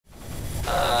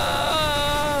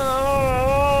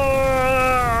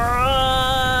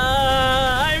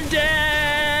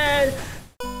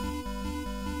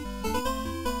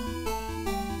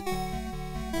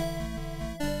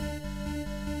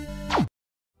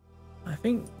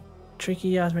think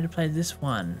Tricky asked me to play this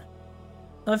one.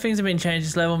 A lot of things have been changed.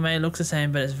 This level may look the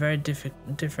same, but it's very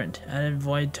different. Added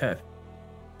void turf.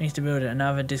 Needs to build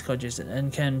another Discord user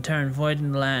and can turn void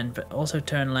into land, but also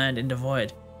turn land into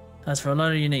void. That's for a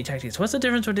lot of unique tactics. What's the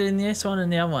difference between this one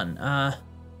and the other one?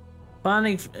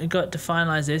 Finally got to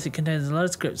finalize this. It contains a lot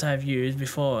of scripts I've used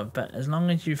before, but as long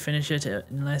as you finish it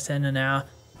in less than an hour,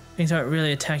 things won't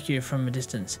really attack you from a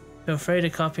distance. Feel free to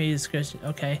copy the scripts.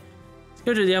 Okay, let's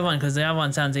go to the other one because the other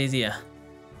one sounds easier.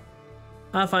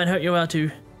 I'll find hope you're well too.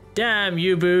 Damn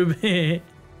you, boob.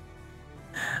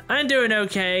 I'm doing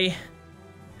okay.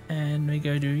 And we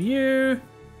go to you.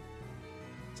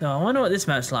 So I wonder what this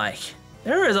map's like.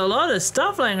 There is a lot of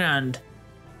stuff laying around.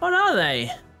 What are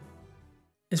they?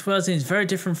 This world seems very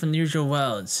different from the usual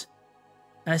worlds.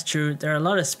 That's true, there are a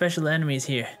lot of special enemies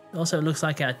here. It also looks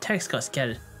like our text got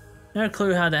scattered. No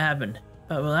clue how that happened,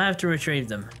 but we'll have to retrieve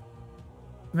them.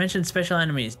 You mentioned special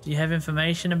enemies. Do you have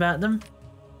information about them?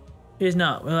 If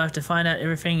not, we'll have to find out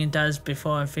everything it does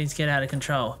before things get out of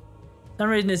control. For some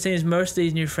reason it seems most of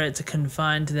these new threats are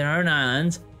confined to their own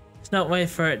islands. Let's not wait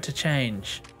for it to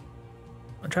change.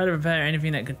 I'll try to prepare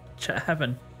anything that could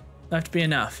happen. It'll have to be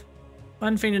enough.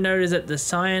 One thing to note is that the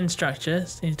cyan structure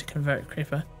seems to convert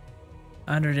creeper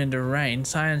under it into rain.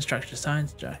 Cyan structure. Is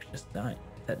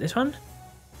that this one?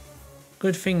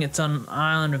 Good thing it's on an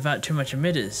island without too much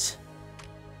emitters.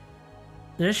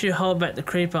 Suggest you hold back the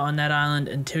creeper on that island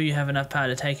until you have enough power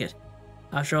to take it.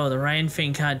 After all, the rain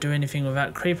thing can't do anything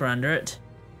without creeper under it.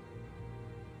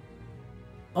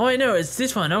 Oh wait, no, it's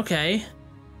this one, okay.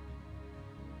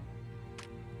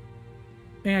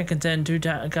 I think I can send 2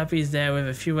 guppies there with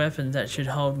a few weapons that should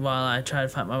hold while I try to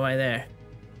fight my way there.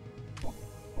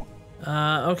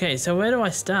 Okay, so where do I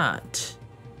start?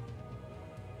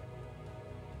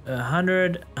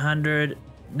 100, 100,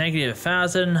 negative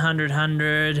 1,000, 100,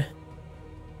 100.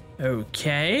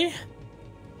 Okay.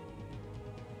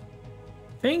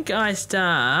 Think I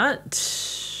start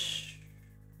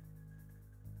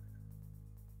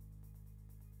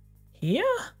here?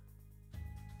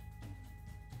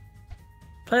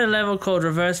 Play a level called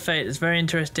Reverse Fate. It's very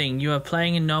interesting. You are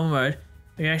playing in normal mode,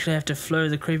 but you actually have to flow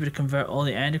the creeper to convert all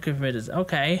the anti-creeper emitters.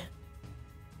 Okay.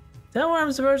 Is that where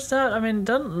I'm supposed to start? I mean, it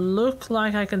doesn't look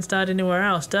like I can start anywhere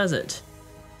else, does it?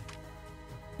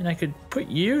 And I could put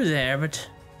you there, but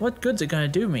what good's it gonna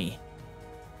do me?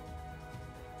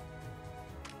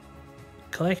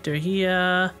 Collector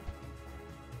here.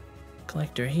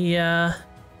 Collector here.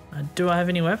 Do I have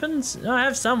any weapons? No, I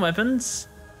have some weapons.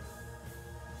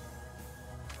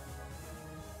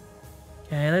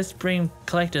 Okay, let's bring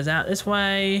collectors out this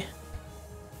way.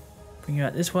 Bring you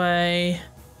out this way.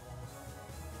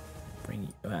 Bring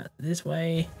you out this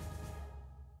way.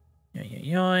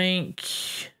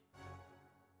 Yoink.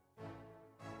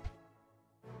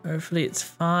 Hopefully it's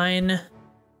fine.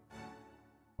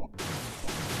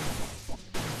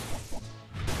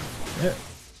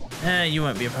 You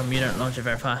won't be a problem, you don't launch it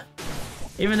very far.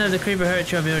 Even though the creeper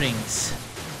hurts your buildings.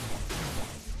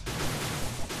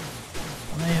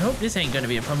 I hope this ain't gonna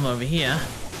be a problem over here.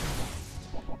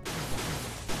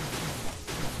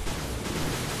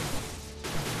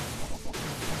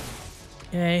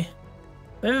 Okay.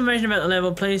 For information about the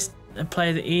level, please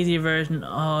play the easier version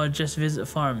or just visit the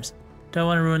forums. Don't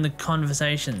want to ruin the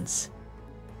conversations.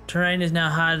 Terrain is now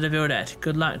harder to build at.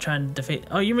 Good luck trying to defeat.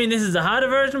 Oh, you mean this is the harder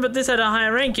version, but this had a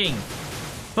higher ranking?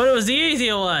 But it was the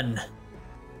easier one.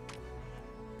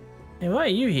 Hey, why are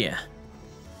you here?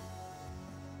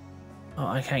 Oh,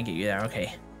 I can't get you there.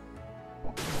 Okay.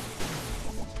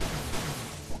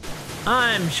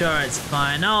 I'm sure it's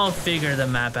fine. I'll figure the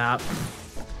map out.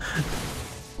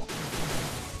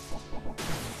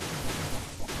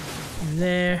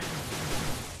 There.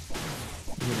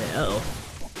 Uh-oh.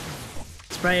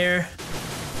 Sprayer.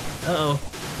 Uh-oh.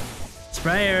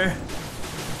 Sprayer.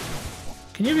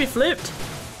 Can you be flipped?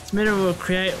 This emitter will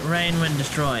create rain when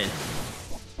destroyed.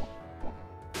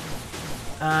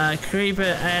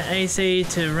 Creeper AC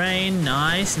to rain.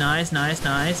 Nice, nice, nice,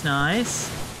 nice, nice.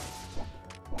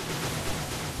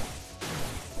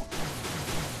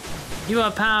 You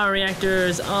are power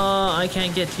reactors. Oh, I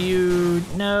can't get to you.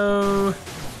 No.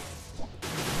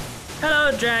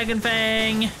 Hello, Dragon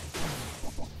Fang.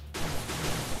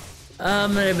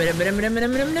 What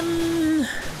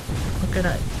can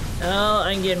I? Oh,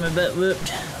 I'm getting my butt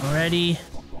whooped already.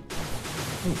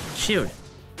 Ooh, shield.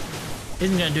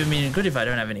 Isn't gonna do me any good if I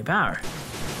don't have any power.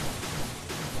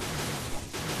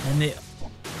 And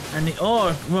the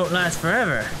ore won't last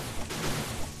forever.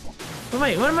 Oh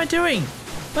wait, what am I doing?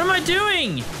 What am I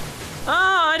doing?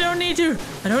 Oh, I don't need to.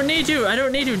 I don't need to. I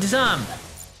don't need to. Disarm.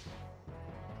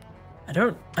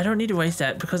 I don't need to waste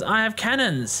that because I have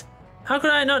cannons. How could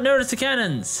I not notice the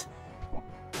cannons?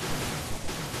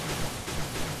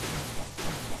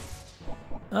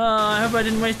 Oh, I hope I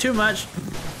didn't waste too much.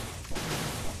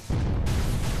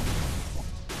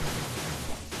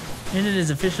 And it is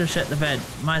officially shut the bed.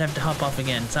 Might have to hop off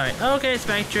again. Sorry. Okay,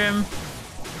 Spectrum.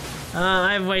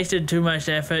 I've wasted too much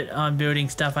effort on building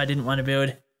stuff I didn't want to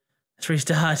build. Let's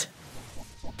restart.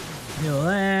 Go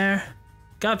there.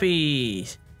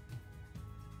 Guppies.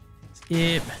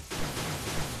 Skip.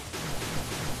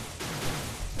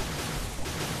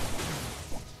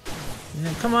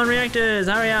 Yeah, come on, reactors,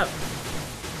 hurry up.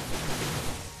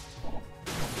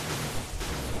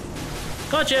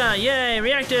 Gotcha! Yay!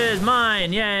 Reactors!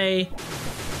 Mine! Yay!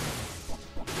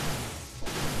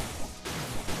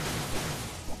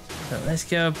 So let's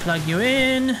go plug you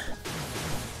in.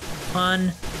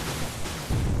 One.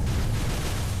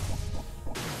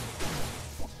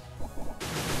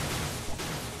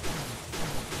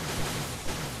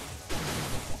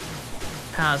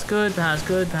 Power's good, power's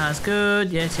good, power's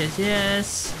good. Yes, yes,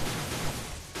 yes.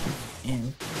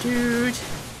 And dude.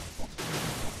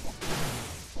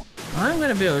 I'm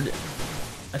gonna build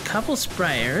a couple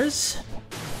sprayers.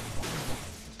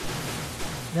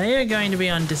 They are going to be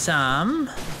on disarm.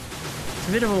 It's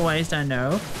a bit of a waste, I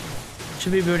know.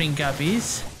 Should be building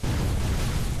guppies,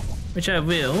 which I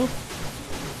will.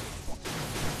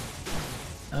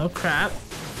 Oh crap.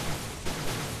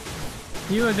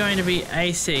 You are going to be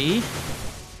AC.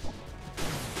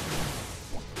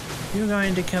 You're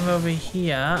going to come over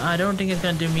here. I don't think it's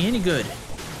going to do me any good.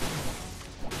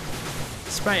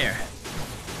 Sprayer.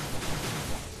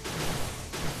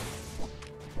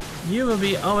 You will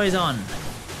be always on.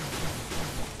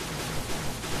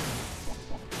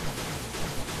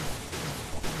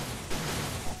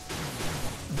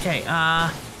 Okay,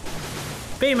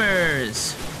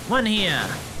 beamers. One here.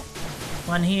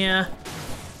 One here.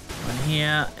 One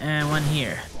here. And one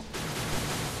here.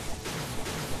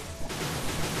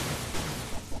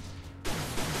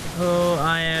 Oh,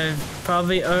 I have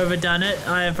probably overdone it.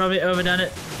 I have probably overdone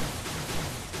it.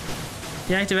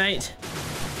 Deactivate.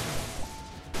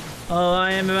 Oh,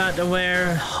 I am about to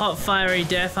wear hot fiery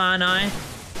death, aren't I?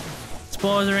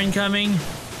 Spores are incoming.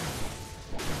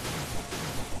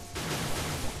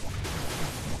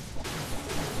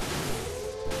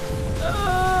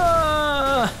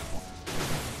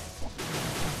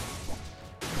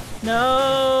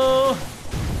 No!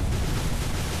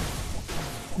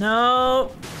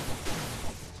 No!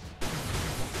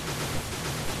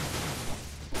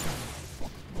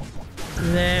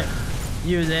 You there.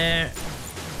 You there.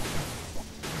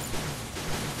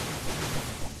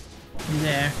 You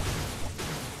there.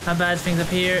 How bad things up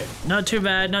here? Not too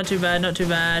bad, not too bad, not too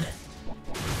bad.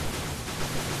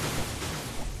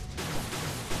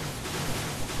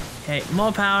 Okay,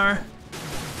 more power.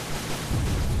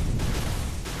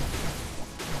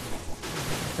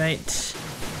 Right.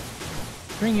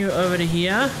 Bring you over to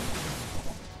here.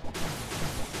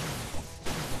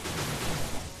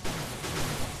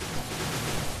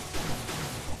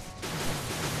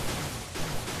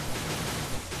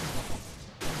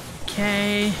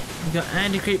 Okay, we got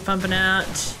anti-creep pumping out.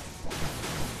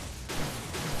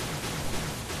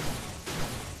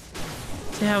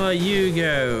 See how well you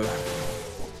go.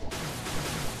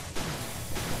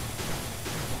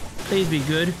 Please be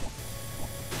good.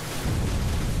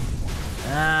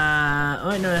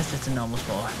 Oh no, that's just a normal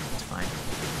spore. It's fine.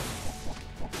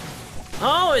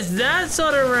 Oh, it's that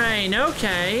sort of rain.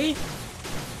 Okay.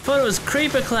 Thought it was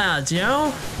creeper clouds, you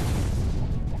know?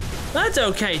 That's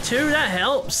okay too, that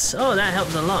helps. Oh, that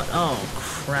helps a lot. Oh,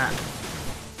 crap.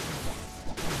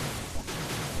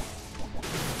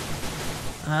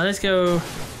 Let's go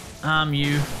arm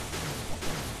you.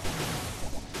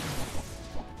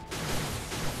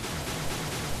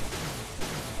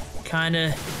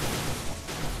 Kinda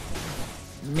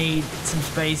need some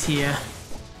space here.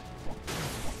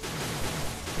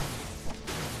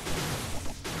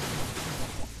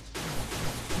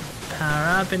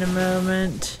 Power up in a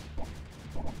moment.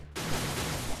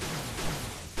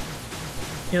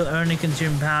 He'll only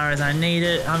consume power as I need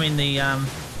it. I mean the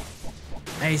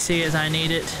AC as I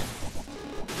need it.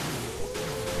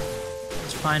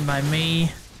 It's fine by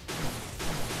me.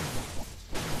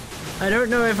 I don't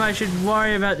know if I should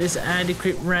worry about this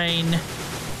anti-creep rain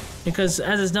because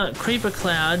as it's not creeper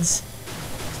clouds,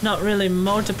 it's not really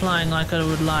multiplying like I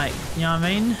would like. You know what I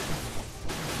mean?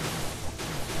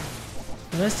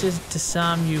 Let's just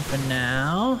disarm you for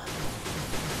now.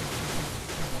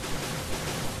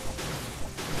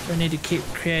 Don't need to keep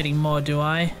creating more, do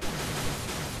I?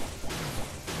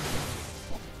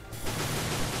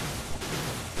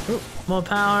 Ooh, more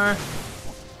power.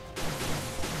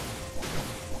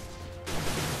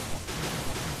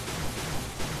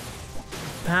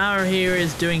 Power here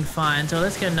is doing fine, so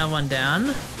let's get another one down.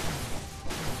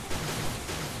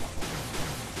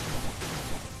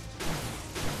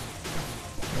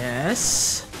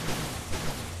 Yes.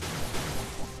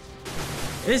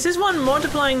 Is this one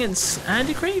multiplying its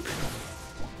anti-creep?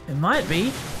 It might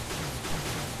be.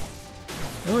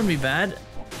 It wouldn't be bad.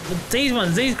 But these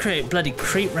ones, these create bloody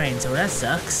creep rain, so that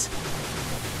sucks.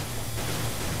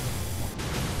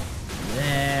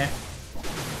 There.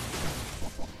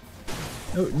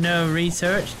 Oh, no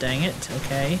research, dang it,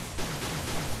 okay.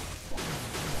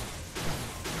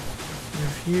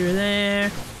 Review there.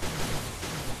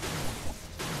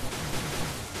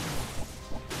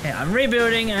 Okay, I'm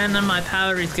rebuilding and then my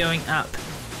power is going up.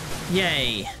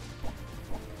 Yay.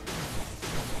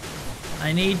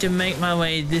 I need to make my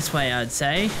way this way, I'd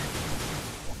say.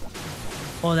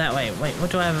 Or that way. Wait,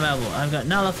 what do I have available? I've got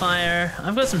nullifier.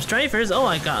 I've got some strafers. Oh,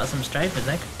 I got some strafers.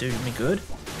 That could do me good.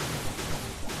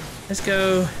 Let's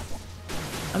go.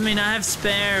 I mean, I have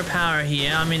spare power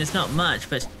here. I mean, it's not much,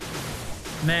 but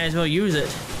may as well use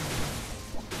it.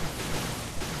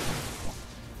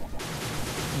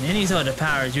 Any sort of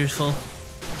power is useful.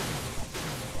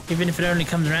 Even if it only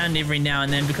comes around every now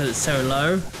and then because it's so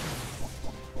low.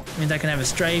 Means I can have a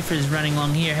strafers running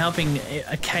along here, helping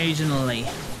occasionally.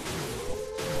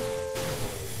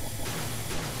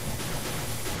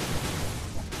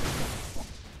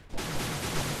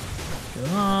 Go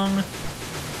along.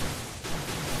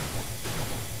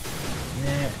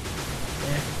 There.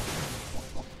 There.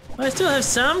 I still have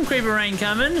some creeper rain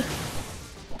coming.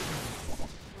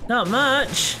 Not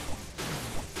much.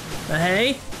 But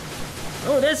hey.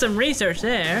 Oh, there's some research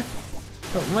there.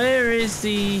 But where is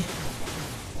the...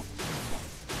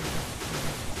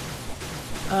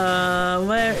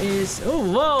 where is... Oh,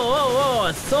 whoa, whoa, whoa,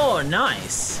 a Thor,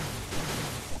 nice.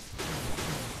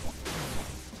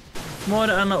 More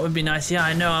to unlock would be nice. Yeah,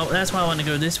 I know, that's why I want to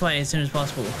go this way as soon as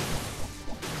possible.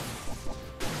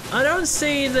 I don't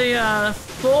see the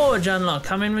forge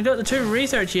unlock. I mean, we got the 2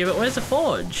 research here, but where's the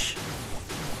forge?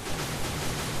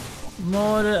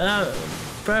 More to,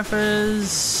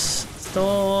 preppers,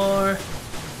 Thor,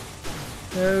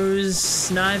 those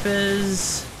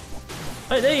snipers.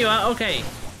 Oh, there you are, okay.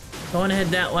 I want to head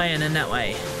that way and then that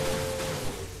way.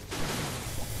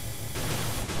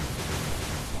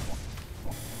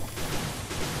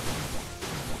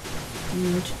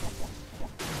 Dude.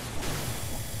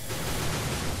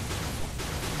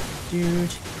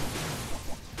 Dude.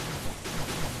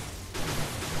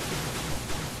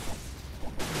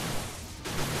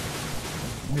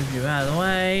 Move you out of the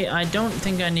way. I don't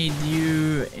think I need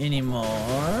you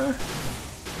anymore.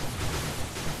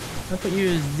 I'll put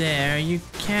you there. You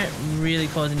can't really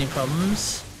cause any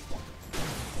problems.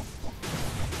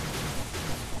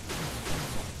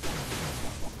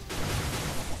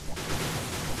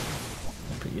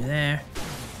 I'll put you there.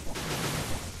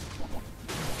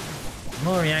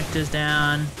 More reactors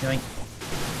down. Yoink.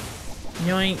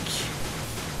 Yoink.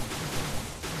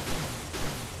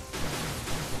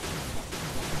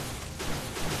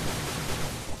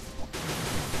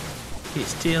 Keep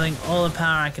stealing all the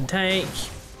power I can take.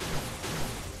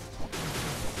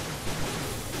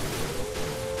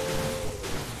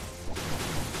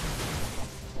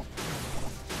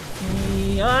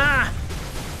 Ah!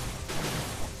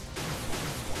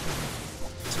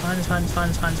 It's fine, it's fine, it's fine,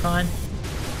 it's fine, it's fine.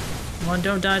 Come on,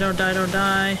 don't die, don't die, don't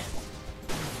die.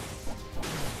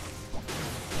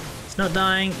 It's not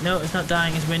dying. No, it's not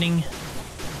dying, it's winning.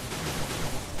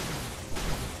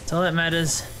 That's all that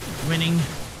matters. It's winning.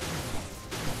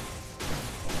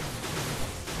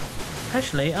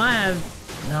 Actually, I have...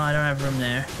 No, I don't have room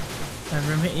there. I have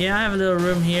room here. Yeah, I have a little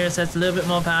room here, so that's a little bit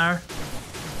more power.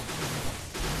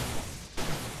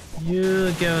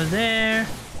 You go there.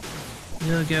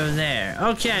 You'll go there.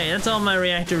 Okay, that's all my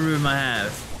reactor room I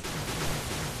have.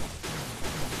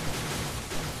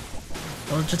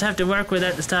 We'll just have to work with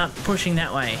that to start pushing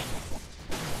that way.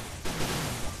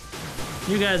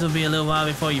 You guys will be a little while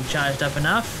before you've charged up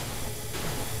enough.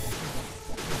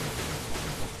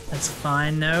 That's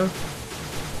fine, though.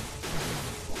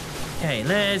 Okay,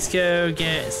 let's go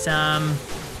get some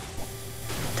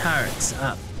turrets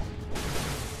up.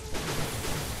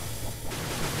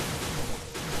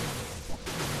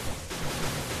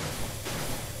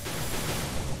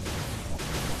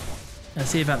 Let's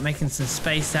see about making some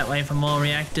space that way for more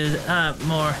reactors,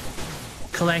 more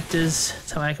collectors,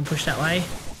 so I can push that way.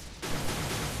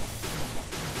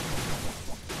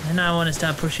 And I want to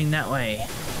start pushing that way.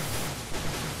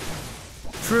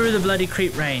 Through the bloody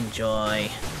creep rain,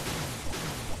 joy.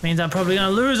 Means I'm probably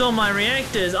gonna lose all my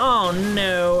reactors. Oh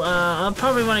no, I'll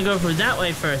probably want to go through that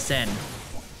way first then.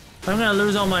 If I'm gonna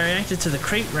lose all my reactors to the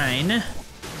creep rain,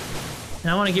 And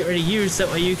I want to get rid of you so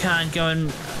that way you can't go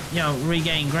and, you know,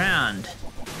 regain ground.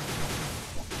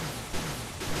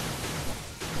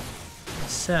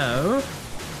 So,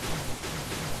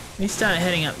 we start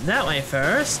heading up that way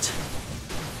first.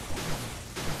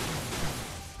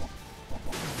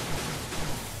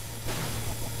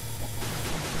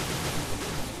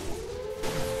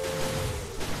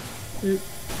 Loop.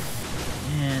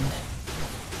 And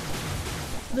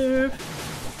loop.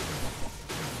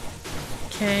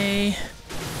 Okay.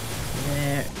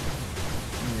 There.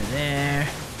 There.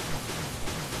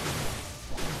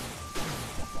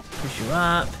 Push you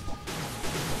up.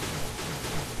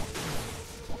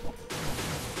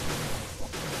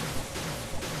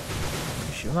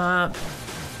 Push you up.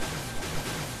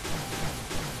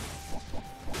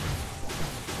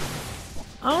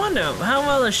 I wonder how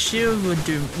well a shield would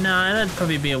do. No, that'd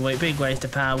probably be a big waste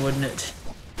of power, wouldn't it?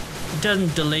 It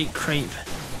doesn't delete creep,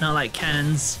 not like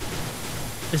cannons.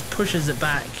 Just pushes it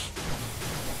back.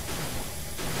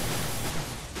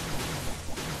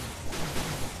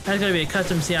 There's going to be a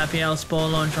custom CRPL spore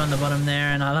launcher on the bottom there,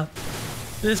 and I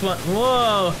love this one.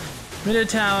 Whoa! Emitter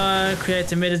tower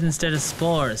creates emitters instead of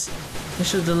spores.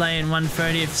 Initial delay in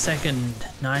 1/30th second.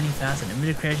 90,000.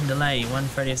 Emitter creation delay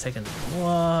 1/30th second.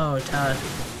 Whoa, tower.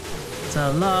 It's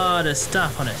a lot of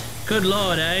stuff on it. Good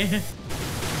lord, eh?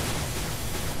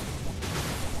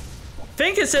 I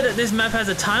think it said that this map has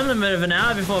a time limit of an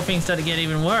hour before things start to get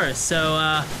even worse.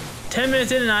 So, 10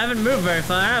 minutes in and I haven't moved very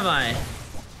far, have I?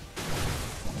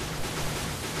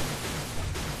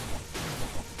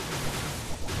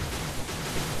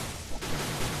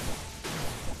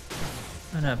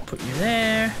 I'm gonna put you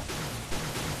there.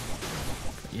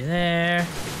 Put you there.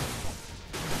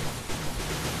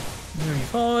 Move you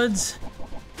forwards.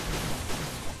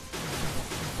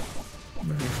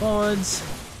 Move you forwards.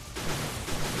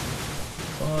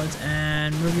 Forwards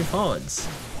and move you forwards.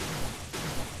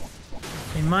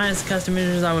 I mean, minus custom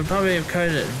images, I would probably have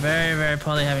coded it very, very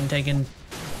poorly, having taken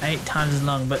 8 times as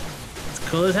long, but it's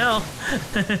cool as hell.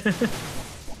 Yeah,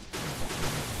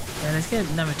 let's get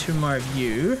another 2 more of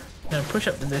you. I'm gonna push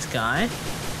up to this guy,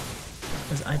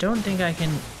 because I don't think I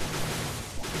can.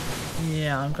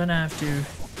 Yeah, I'm gonna have to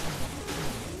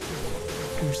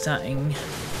do something.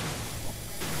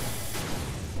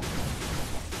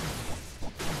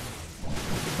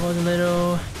 Hold a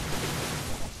little.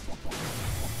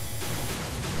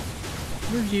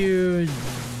 Move you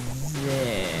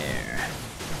there.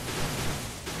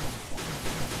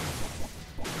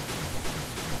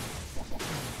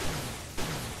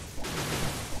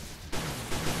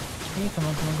 Okay, come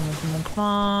on, come on, come on, come on, come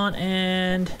on,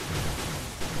 and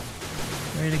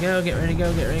ready to go, get ready to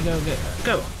go, get ready to go,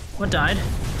 go. What died?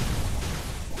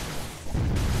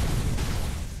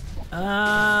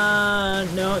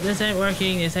 No, this ain't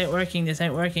working, this ain't working, this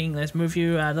ain't working. Let's move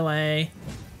you out of the way.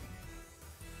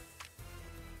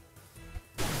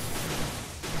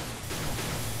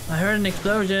 I heard an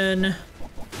explosion.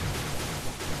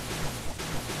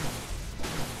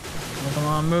 Come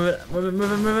on, move it, move it,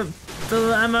 move it, move it. Fill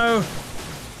the ammo.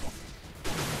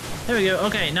 There we go,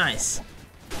 okay, nice.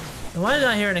 Why did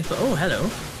I hear an explosion? Oh, hello.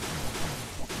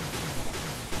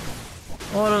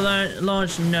 Auto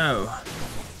launch, no.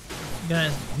 I'm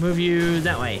gonna move you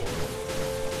that way.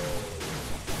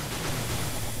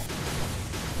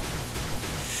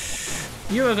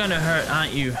 You are gonna hurt,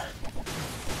 aren't you?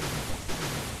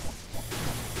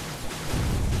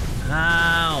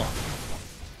 Ow.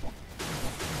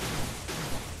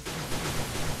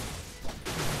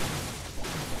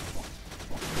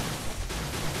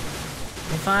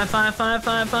 Okay,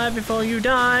 fire before you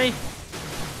die.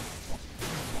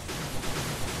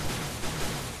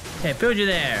 Okay, build you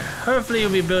there. Hopefully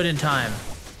you'll be built in time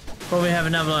before we have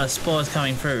another lot of spores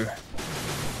coming through.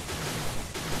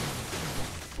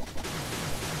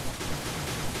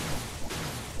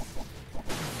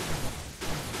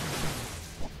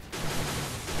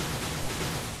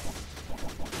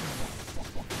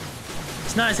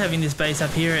 It's nice having this base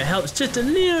up here. It helps just a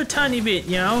little tiny bit,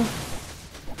 you know?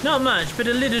 Not much, but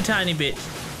a little tiny bit.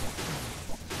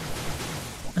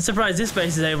 I'm surprised this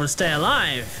base is able to stay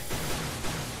alive.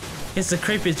 Guess the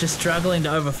creep is just struggling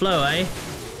to overflow, eh?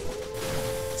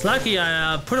 It's lucky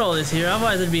I put all this here,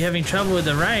 otherwise I'd be having trouble with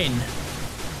the rain.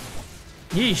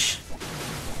 Yeesh.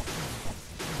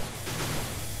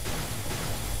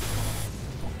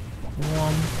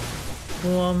 Whom,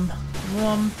 whom,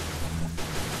 whum.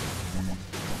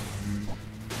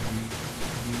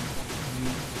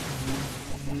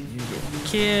 You get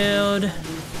killed.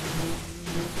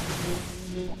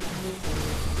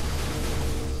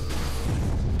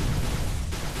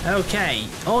 Okay,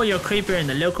 all your creeper in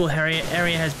the local area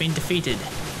has been defeated.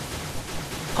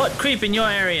 Hot creep in your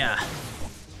area.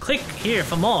 Click here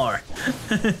for more.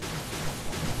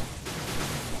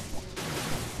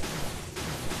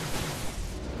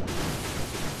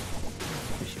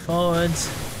 Push you forwards.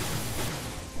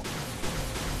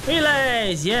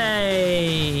 Relays!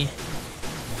 Yay!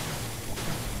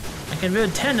 I can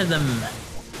build 10 of them.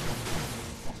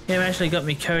 Game actually got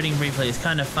me coding briefly. It's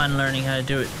kind of fun learning how to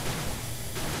do it.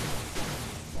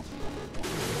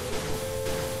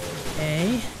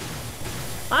 Okay.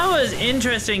 I was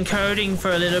interested in coding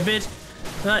for a little bit,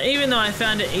 but even though I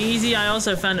found it easy, I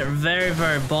also found it very,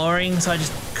 very boring, so I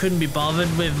just couldn't be bothered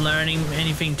with learning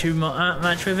anything too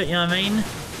much with it, you know what I mean?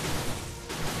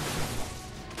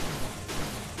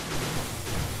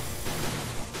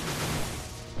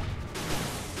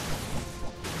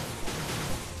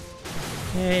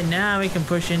 Okay, now we can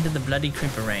push into the bloody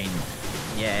creeper rain.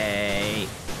 Yay.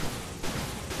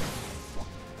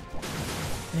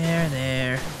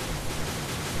 There.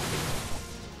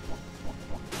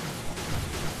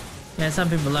 Yeah, some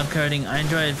people love coding. I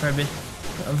enjoy it for a bit.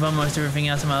 Of almost everything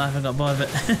else in my life, I got bored of it.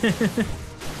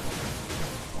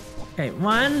 Okay,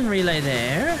 one relay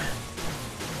there.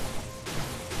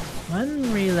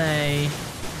 One relay. I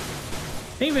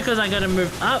think because I gotta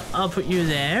move up, I'll put you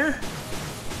there.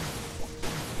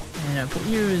 And I'll put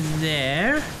you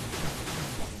there.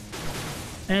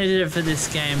 And I did it for this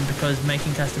game because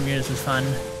making custom units was fun.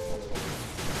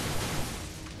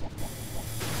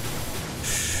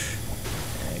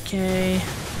 Okay.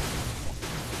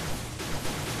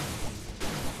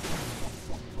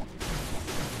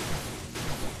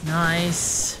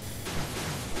 Nice.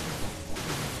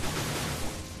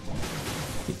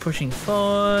 Keep pushing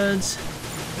forwards.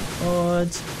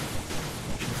 Forwards.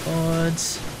 Pushing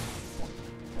forwards.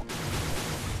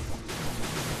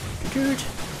 Dude.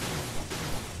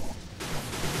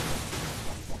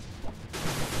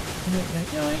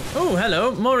 Oh,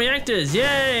 hello. More reactors.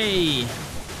 Yay.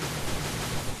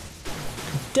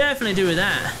 Definitely do with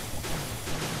that.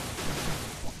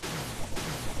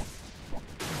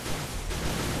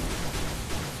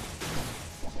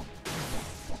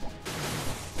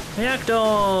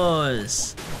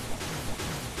 Reactors.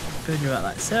 Put you out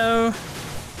like so.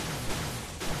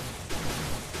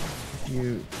 Put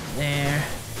you there.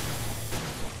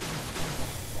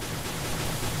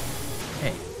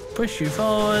 Okay, push you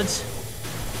forwards.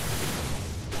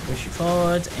 Push you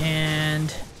forwards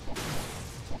and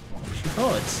push you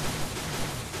forwards.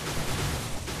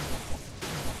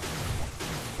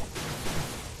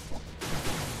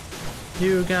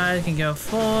 You guys can go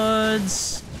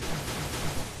forwards.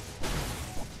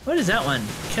 What is that one?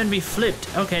 Can be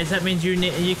flipped. Okay, so that means you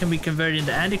can be converted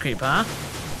into anti-creep, huh?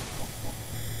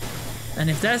 And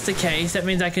if that's the case, that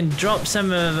means I can drop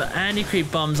some of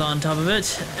anti-creep bombs on top of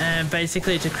it, and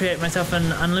basically to create myself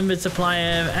an unlimited supply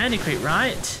of anti-creep,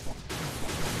 right?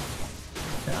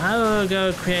 So I will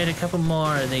go create a couple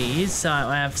more of these, so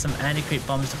I have some anti-creep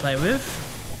bombs to play with.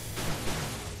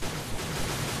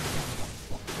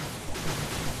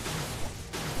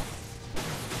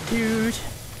 Dude.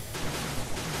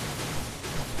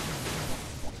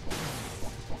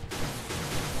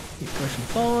 Keep pushing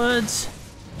forwards.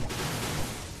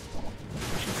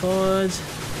 Pushing forwards.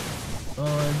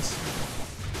 Forwards.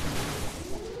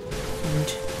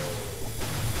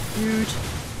 Dude.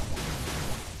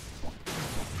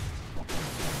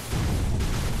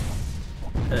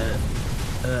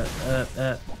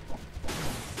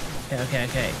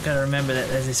 Okay. Gotta remember that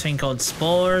there's this thing called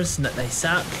spores and that they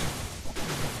suck.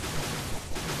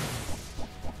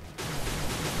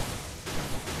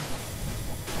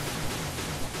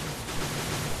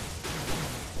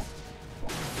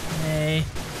 Okay.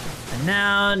 And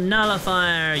now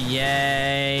nullifier.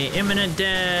 Yay. Imminent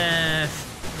death.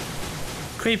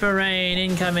 Creeper rain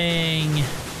incoming.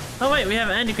 Oh wait, we have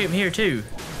anti-creep here too.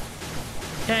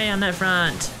 Okay, on that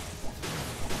front.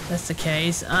 If that's the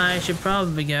case, I should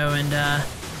probably go and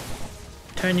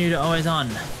turn you to always on.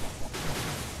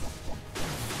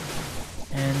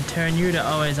 And turn you to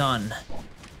always on.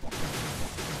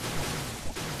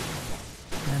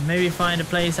 And maybe find a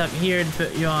place up here to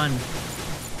put you on.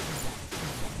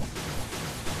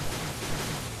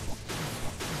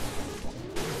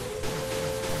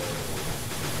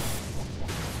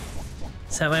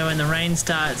 So that way when the rain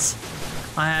starts,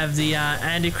 I have the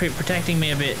anti-creep protecting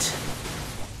me a bit.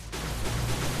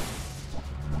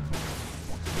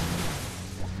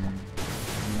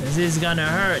 This is gonna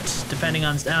hurt, depending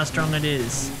on how strong it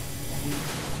is.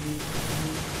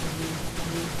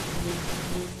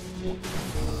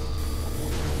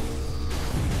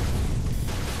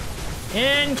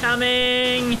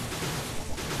 Incoming!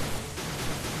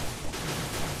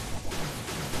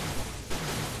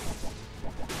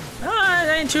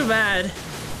 too bad.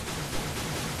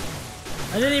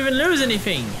 I didn't even lose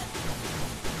anything.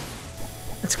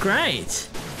 That's great.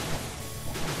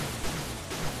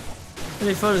 I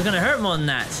really thought it was gonna hurt more than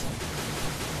that.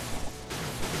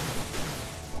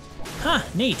 Huh,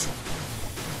 neat.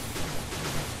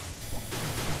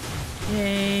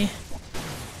 Yay.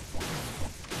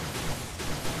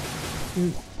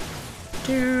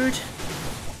 Dude.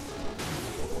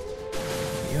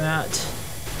 You out.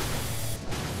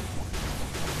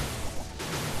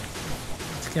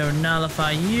 Let's go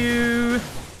nullify you.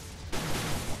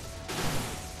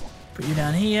 Put you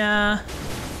down here.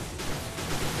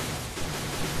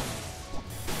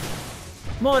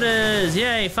 Mortars!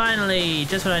 Yay, finally!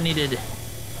 Just what I needed.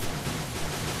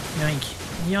 Yoink.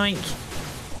 Yoink.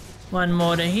 One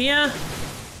mortar here.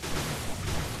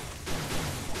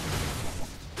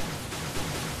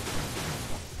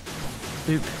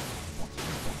 Bloop.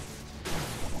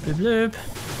 Bloop bloop.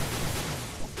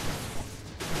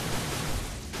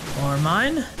 Or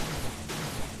mine.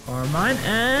 Or mine,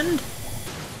 and...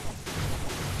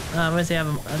 where's the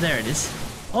other... Oh, there it is.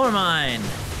 Or mine.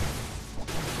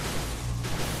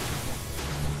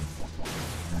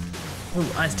 Ooh,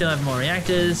 I still have more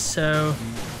reactors, so...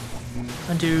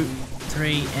 1, 2,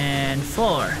 3, and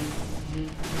 4.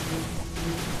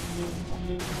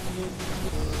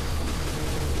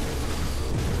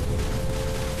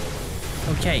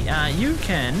 Okay, you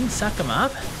can suck them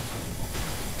up.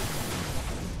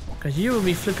 Because you will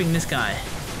be flipping this guy.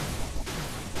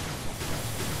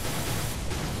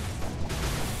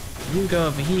 You go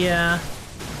over here.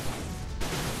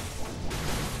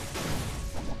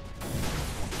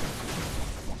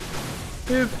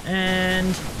 Boop,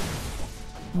 and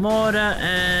mortar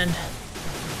and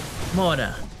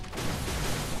mortar.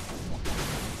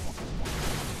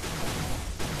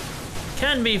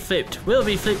 Can be flipped. Will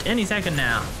be flipped any second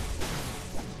now.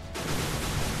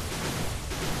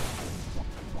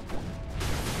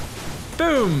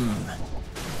 Boom!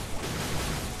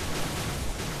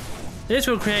 This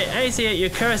will create AC at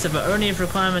your cursor, but only if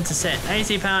requirements are set.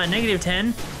 AC power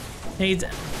 -10. Needs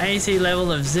AC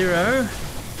level of 0.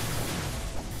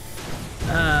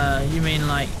 You mean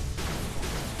like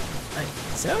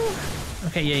so?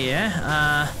 Okay,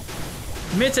 yeah.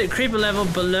 Emits at creeper level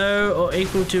below or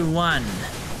equal to 1.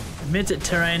 Emits at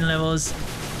terrain levels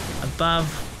above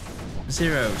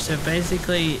 0. So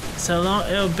basically, so long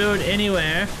it'll build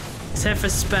anywhere except for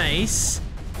space,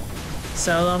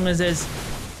 so long as there's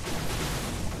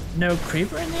no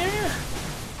creeper in the area.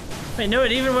 Wait, no,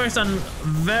 it even works on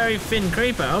very thin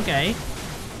creeper. Okay,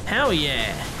 hell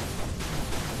yeah.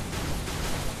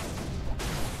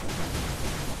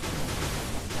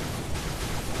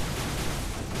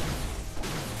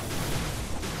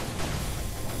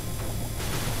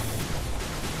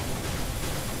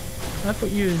 If I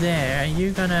put you there, are you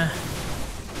gonna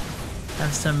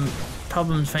have some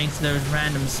problems thanks to those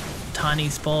random tiny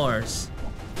spores?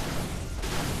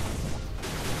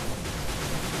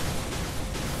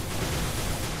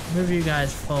 Move you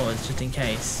guys forwards just in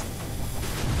case.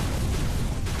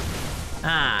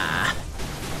 Ah!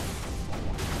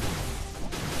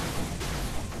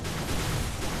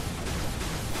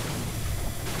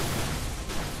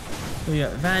 We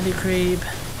got Vandy Creep.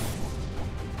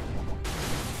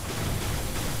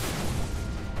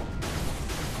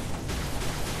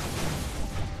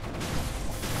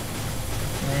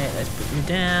 Let's put you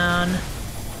down.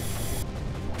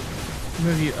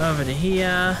 Move you over to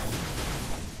here.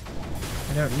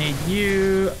 I don't need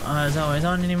you as always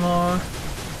on anymore.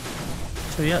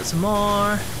 So we got some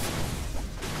more.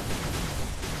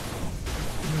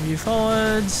 Move you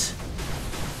forwards.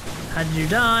 How did you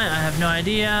die? I have no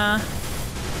idea.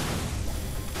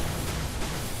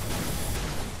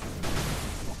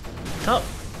 Top.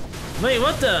 Wait,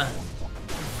 what the?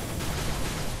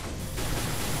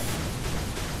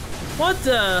 What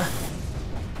the?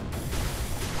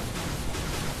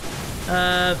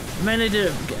 Mainly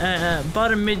do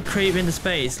bottom mid creep into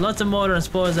space. Lots of mortar and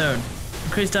spore zone.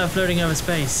 Creeps start floating over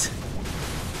space.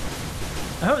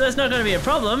 I hope that's not going to be a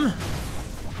problem.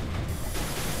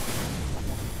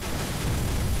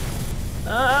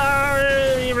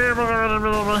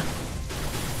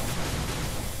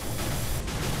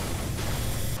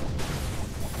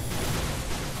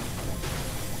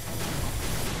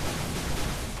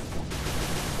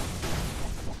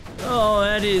 Oh,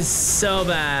 that is so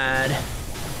bad.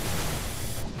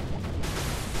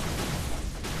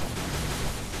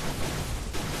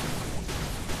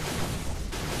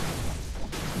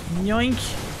 Yoink.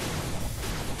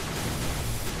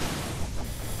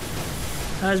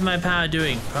 How's my power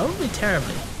doing? Probably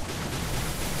terribly.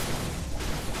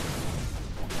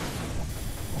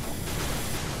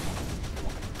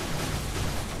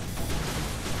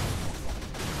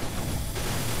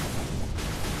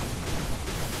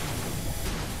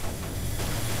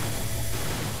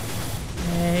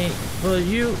 Will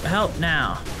you help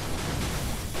now?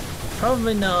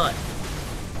 Probably not.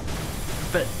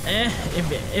 But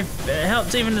if it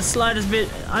helps even the slightest bit,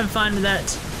 I'm fine with that.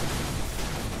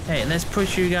 Hey, let's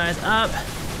push you guys up.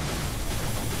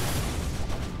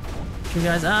 Push you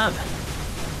guys up.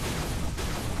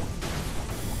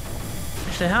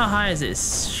 Actually, how high is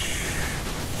this?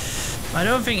 I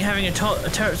don't think having a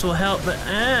turret will help, but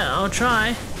I'll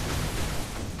try.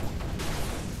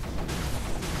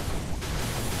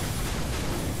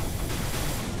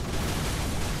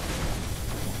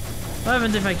 What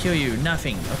happens if I kill you?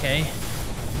 Nothing, okay.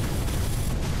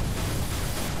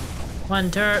 One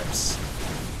terps.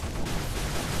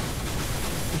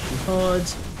 Push you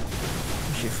forwards.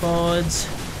 Push you forwards.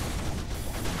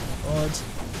 Forwards.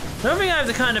 I don't think I have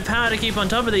the kind of power to keep on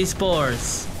top of these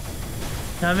spores.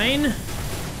 Know what I mean?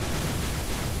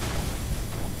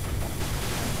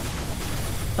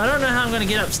 I don't know how I'm gonna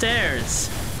get upstairs.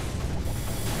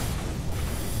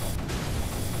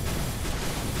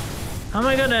 How am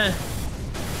I gonna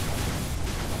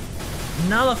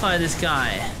nullify this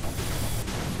guy?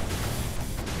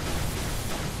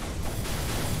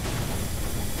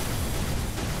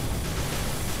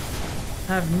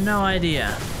 I have no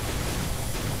idea.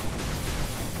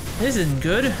 This isn't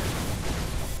good.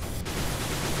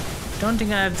 Don't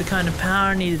think I have the kind of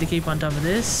power needed to keep on top of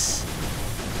this.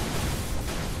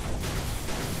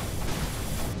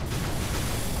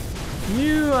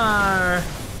 You are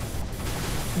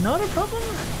not a problem?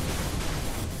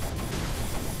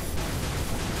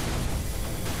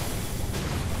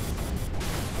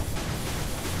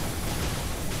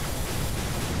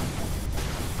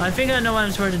 I think I know what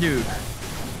I'm supposed to do. I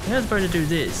think I'm supposed to do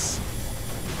this.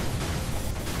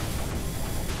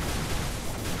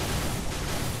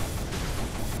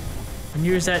 And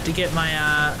use that to get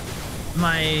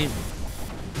my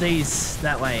these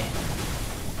that way.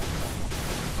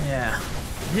 Yeah.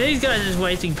 These guys are just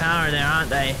wasting power there,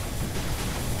 aren't they?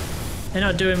 They're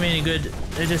not doing me any good.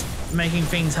 They're just making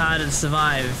things harder to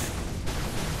survive.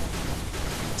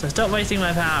 So stop wasting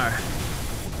my power.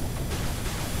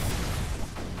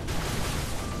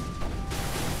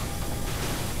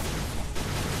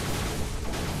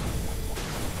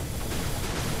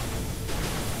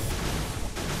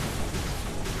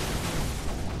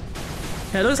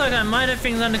 Yeah, it looks like I might have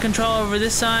things under control over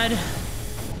this side.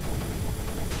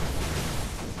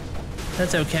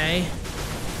 That's okay.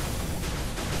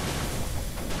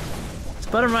 It's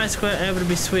bottom right square able to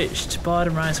be switched.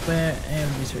 Bottom right square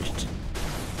able to be switched.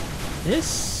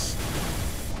 This?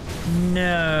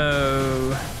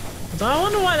 No. So I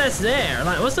wonder why that's there.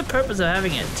 Like, what's the purpose of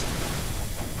having it?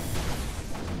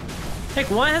 Heck,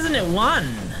 why hasn't it won?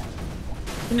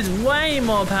 And it's way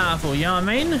more powerful, you know what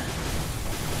I mean?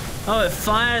 Oh, it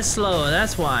fires slower,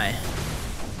 that's why.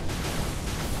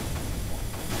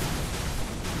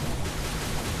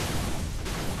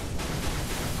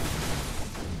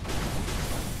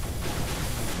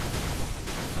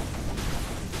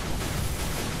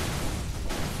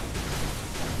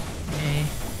 Okay.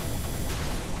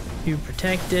 You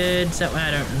protected, so that way I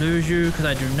don't lose you, because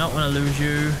I do not want to lose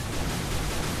you.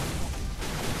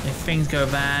 If things go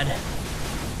bad.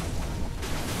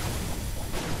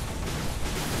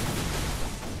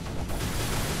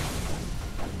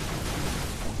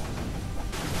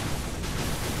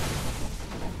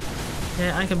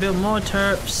 Yeah, I can build more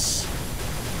terps.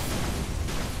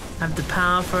 Have the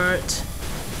power for it.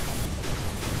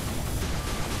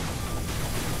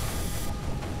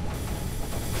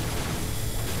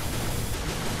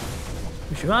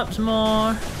 Push you up some more.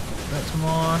 Up some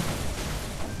more.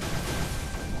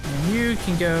 And you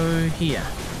can go here.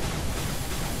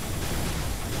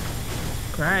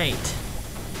 Great.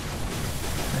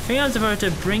 I think I'm supposed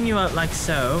to bring you up like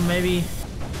so. Maybe,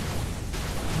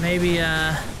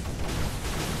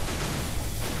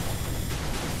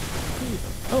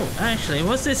 oh, actually,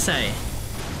 what's this say?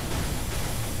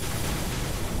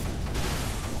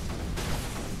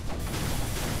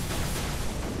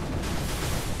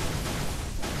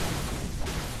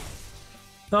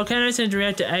 Volcanoes seem to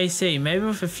react to AC. Maybe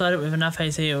if we flood it with enough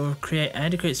AC, it will create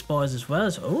anticrete spores as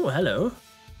well. Oh, hello.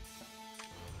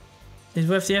 It's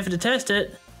worth the effort to test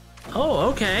it. Oh,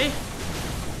 okay.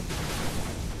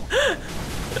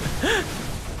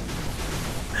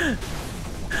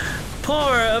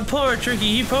 Poor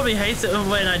Tricky, he probably hates it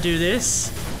when I do this.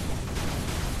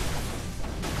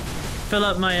 Fill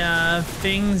up my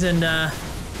things and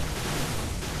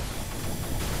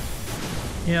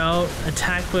you know,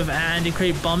 attack with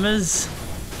anti-creep bombers.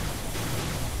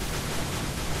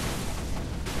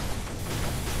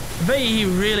 I bet he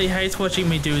really hates watching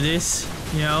me do this.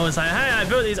 You know, it's like, hey, I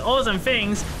built these awesome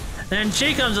things Then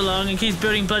she comes along and keeps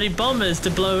building bloody bombers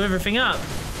to blow everything up.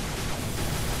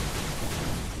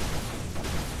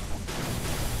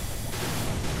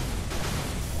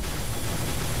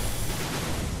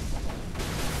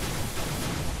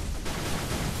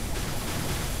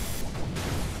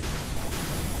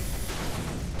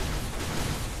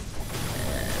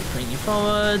 Bring you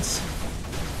forwards.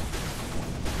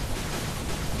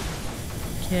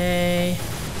 Okay.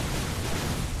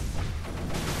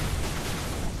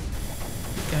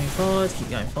 Keep going forwards, keep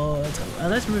going forwards.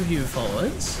 Let's move you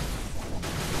forwards.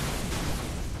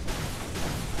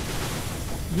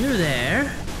 You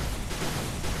there.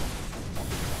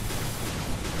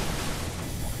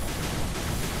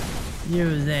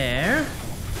 You there.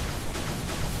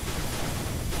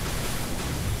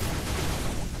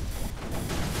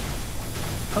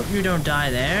 Hope you don't die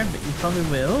there, but you probably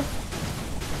will.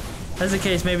 If that's the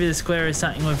case, maybe the square is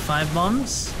starting with 5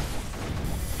 bombs.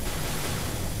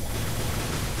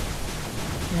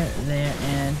 There,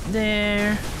 and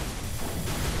there.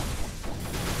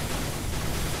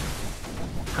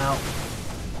 Ow.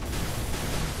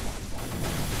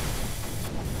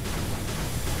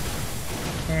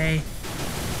 Okay.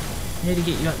 Need to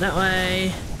get you up that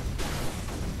way.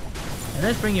 And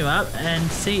let's bring you up and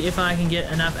see if I can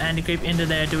get enough anti-creep into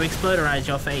there to exploderize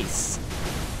your face.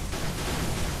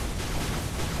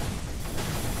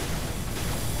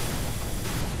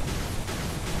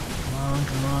 Come on,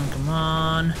 come on, come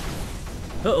on.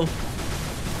 Uh-oh.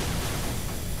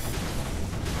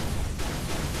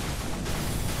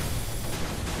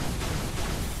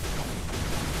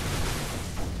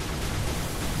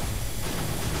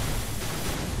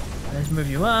 Let's move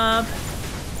you up.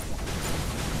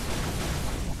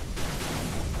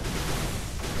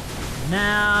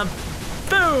 Now,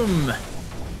 boom!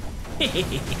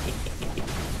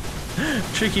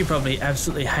 Tricky probably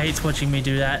absolutely hates watching me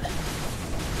do that.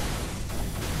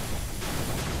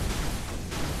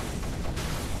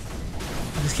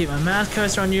 I'll just keep my mouse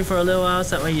cursor on you for a little while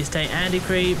so that way you stay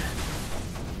anti-creep.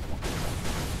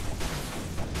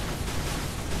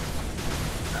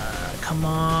 Come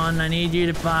on, I need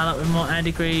you to pile up with more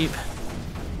anti-creep.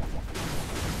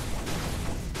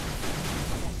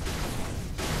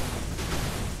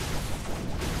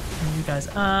 You guys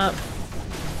up.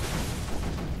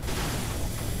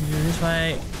 You go this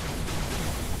way.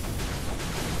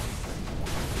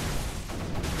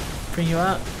 Bring you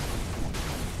up.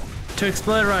 To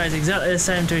exploderize, exactly the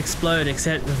same to explode,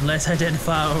 except with less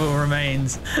identifiable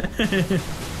remains.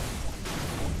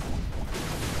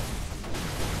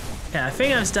 Yeah, I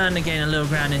think I'm starting to gain a little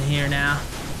ground in here now.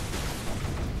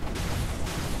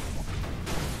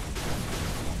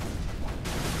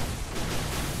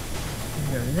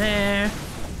 Go there.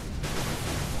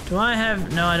 Do I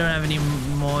have... No, I don't have any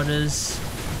mortars.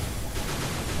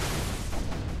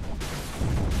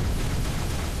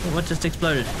 What just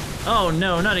exploded? Oh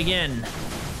no, not again.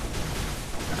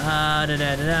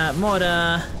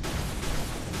 Mortar.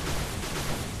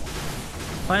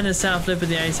 Find the south lip of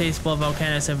the AC spore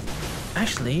volcano. So,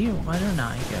 actually, why don't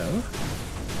I go?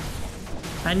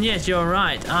 And yes, you're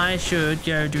right. I should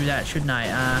go do that, shouldn't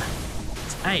I?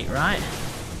 It's 8, right?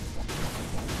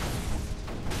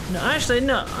 No, actually,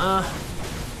 no.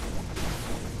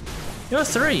 You're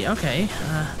 3. Okay.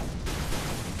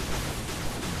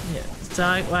 Yeah. So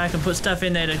I can put stuff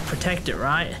in there to protect it,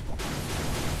 right?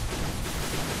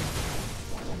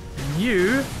 And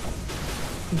you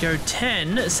go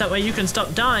 10, so that way you can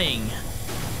stop dying.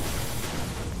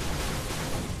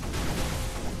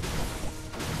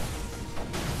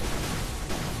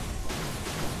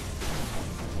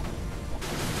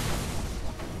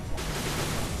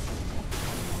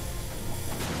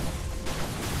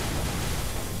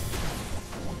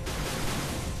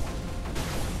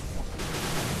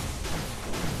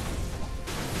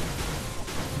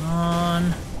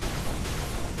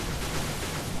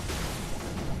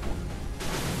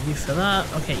 You fill up.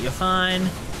 Okay, you're fine.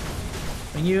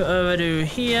 Bring you over to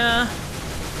here.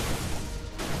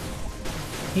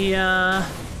 Here.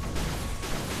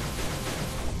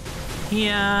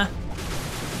 Here.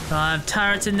 So I have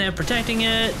turrets in there protecting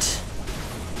it.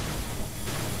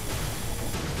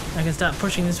 I can start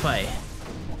pushing this way.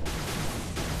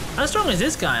 How strong is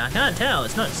this guy? I can't tell.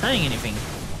 It's not saying anything.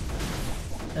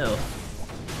 Oh.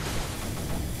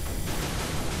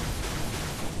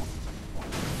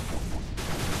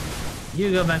 You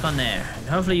go back on there. And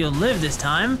hopefully you'll live this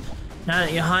time, now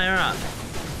that you're higher up.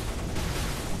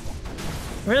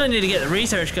 Really need to get the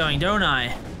research going, don't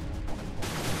I?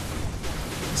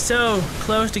 So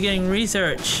close to getting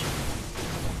research.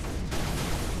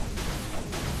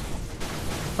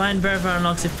 Find verify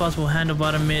unlocks if possible, handle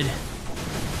bottom mid.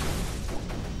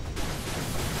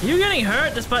 Are you getting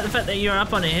hurt despite the fact that you're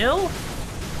up on a hill?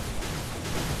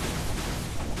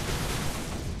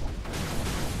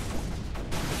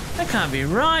 That can't be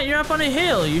right. You're up on a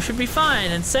hill. You should be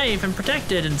fine and safe and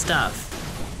protected and stuff.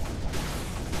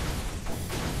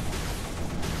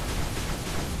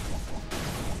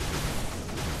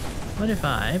 What if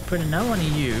I put another one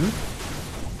of you?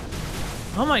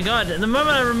 Oh my god, the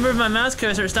moment I remove my mouse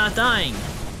cursor, it starts dying.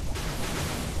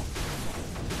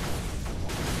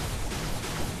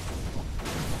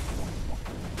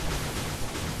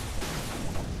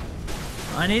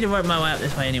 I need to work my way up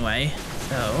this way anyway,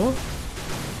 so...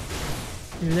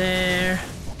 through there.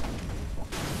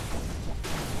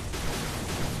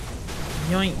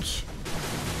 Yoink.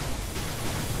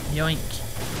 Yoink.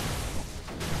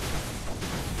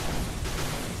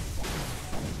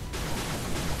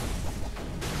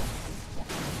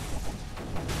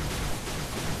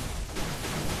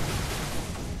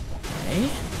 Okay.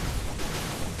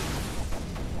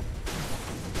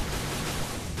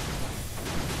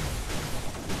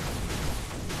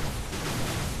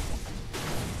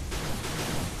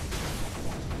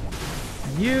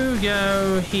 You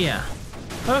go here.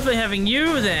 Hopefully having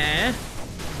you there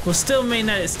will still mean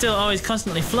that it's still always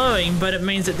constantly flowing, but it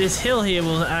means that this hill here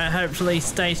will hopefully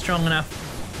stay strong enough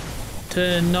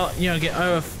to not, you know, get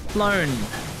overflown.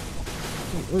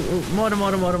 Mortar,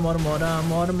 mortar, mortar, mortar, mortar,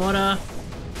 mortar, mortar.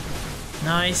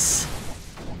 Nice.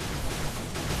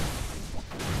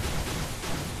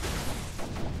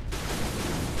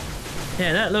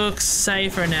 Yeah, that looks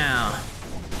safer now.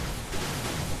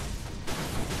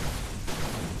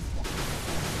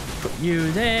 Put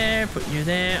you there, put you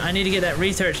there. I need to get that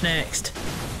research next.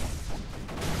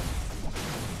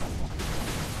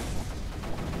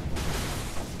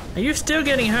 Are you still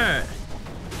getting hurt?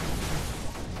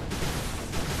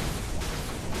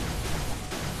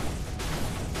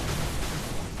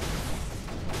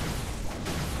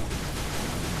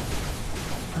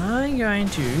 I'm going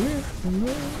to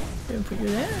remove, put you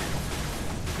there.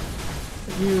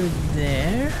 Put you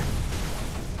there.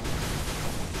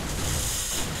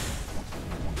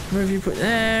 Move you, put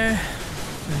there.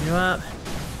 Move you up.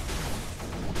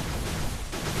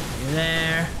 Put you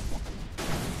there.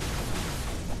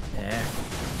 There.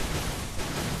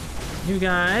 You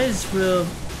guys will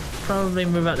probably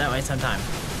move up that way sometime.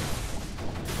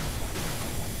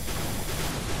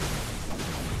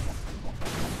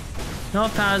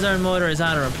 North power zone mortar is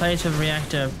out of replace with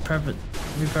reactor.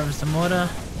 Repurpose the mortar.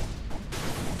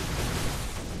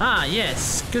 Ah,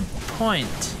 yes. Good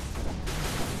point.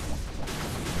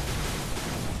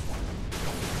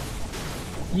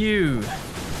 You.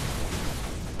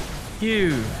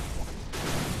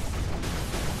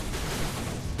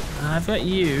 I've got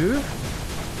you.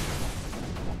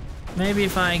 Maybe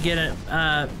if I get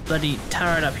a bloody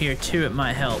turret up here too, it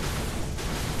might help.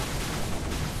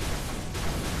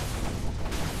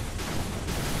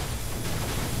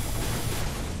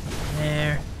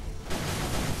 There.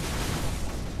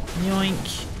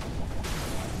 Yoink.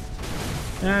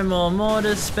 No more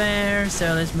mortars spare,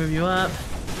 so let's move you up.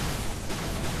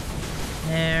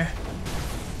 There.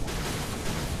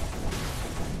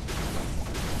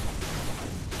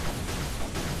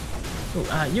 Ooh,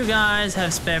 you guys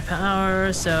have spare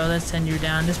power, so let's send you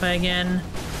down this way again.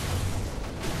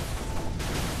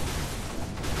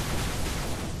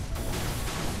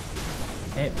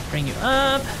 Okay, bring you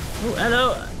up. Ooh,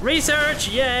 hello, research!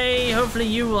 Yay! Hopefully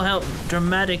you will help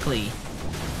dramatically.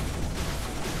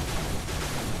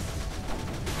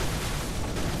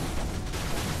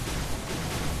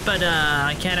 But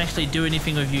I can't actually do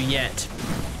anything with you yet.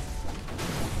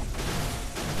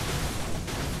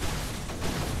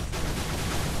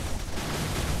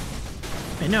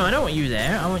 Wait, no, I don't want you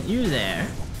there. I want you there.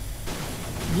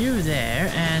 You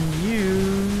there, and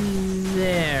you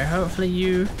there. Hopefully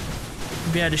you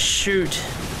will be able to shoot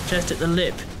just at the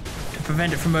lip to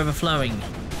prevent it from overflowing.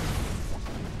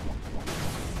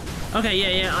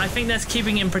 Okay, yeah, I think that's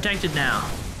keeping him protected now.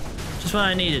 Just what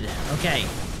I needed. Okay.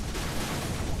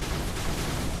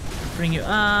 Bring you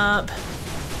up.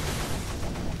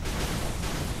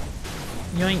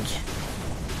 Yoink.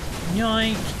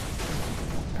 Yoink.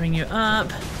 Bring you up.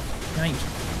 Yoink.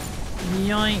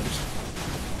 Yoink.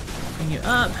 Bring you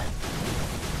up.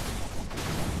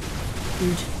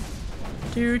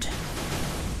 Dude.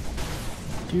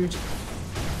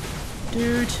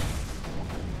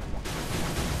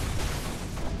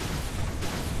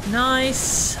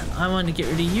 Nice. I want to get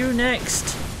rid of you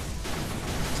next.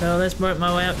 So let's work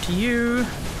my way up to you.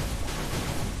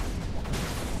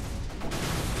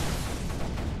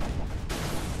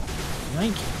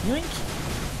 Yoink, yoink.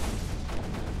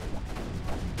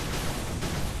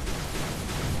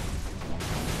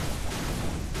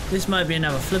 This might be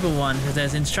another flipper one because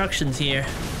there's instructions here.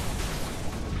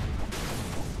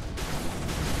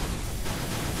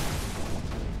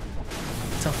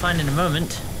 So I'll find in a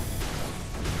moment.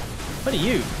 What are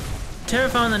you?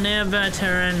 Terraform the nearby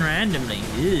terrain randomly.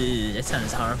 Ew, that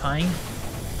sounds horrifying.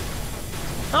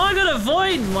 Oh, I got a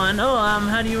void one. Oh,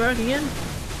 how do you work again?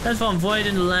 Transform void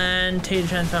into land. T to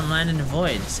transform land into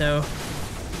void. So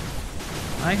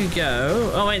I could go.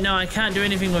 Oh wait, no, I can't do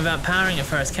anything without powering it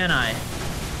first, can I?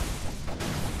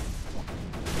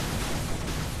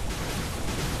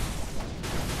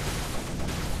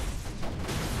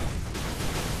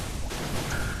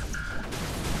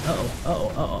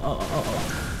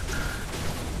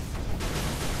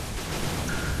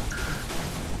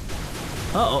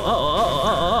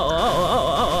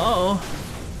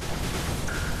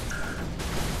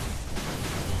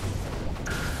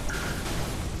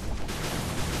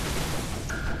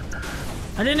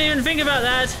 I didn't even think about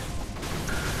that.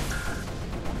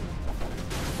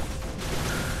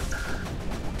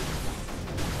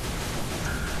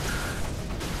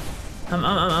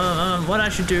 What I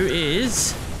should do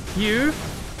is you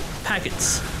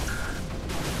packets.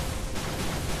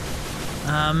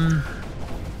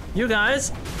 You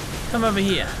guys come over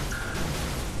here.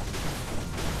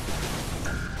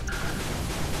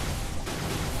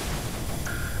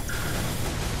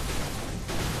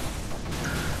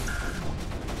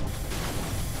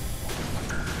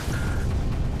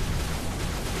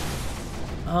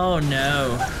 Oh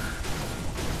no.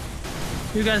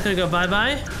 You guys gonna go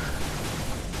bye-bye?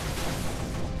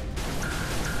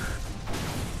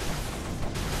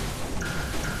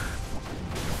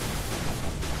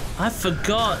 I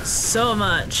forgot so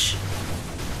much.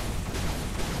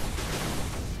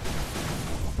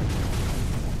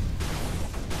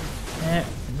 There,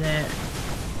 there.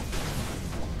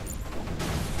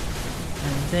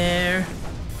 And there.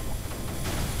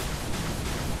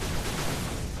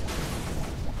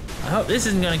 I hope this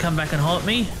isn't going to come back and haunt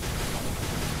me.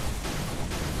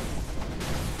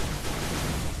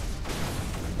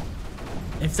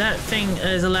 If that thing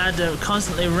is allowed to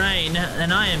constantly rain,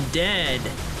 then I am dead.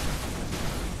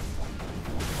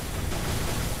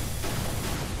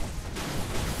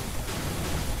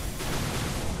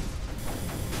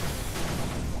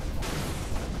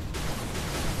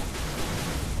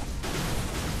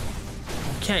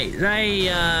 Okay,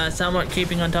 they somewhat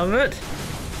keeping on top of it.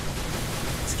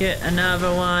 Let's get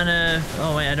another one of...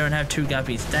 Oh wait, I don't have two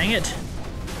guppies, dang it.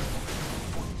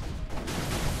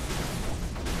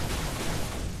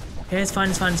 Okay, it's fine,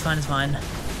 it's fine, it's fine, it's fine.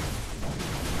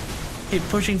 Keep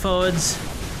pushing forwards.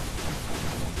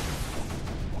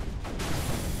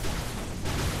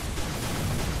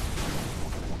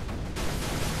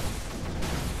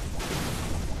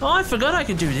 Oh, I forgot I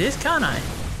could do this, can't I?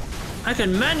 I could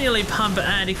manually pump an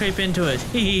anti-creep into it.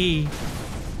 Hee.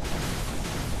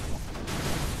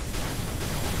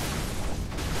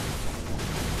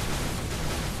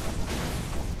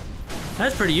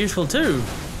 That's pretty useful too.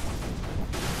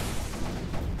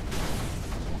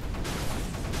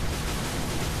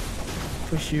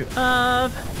 Push you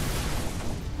up.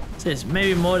 What's this?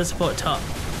 Maybe more to support top.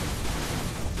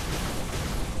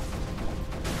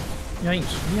 Yoink,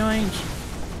 yoink.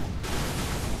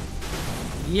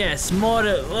 Yes, more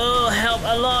to will help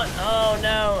a lot. Oh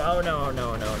no! Oh no!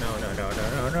 No! No! No! No! No!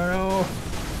 No! No! No!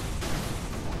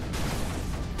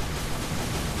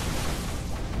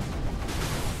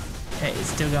 Okay,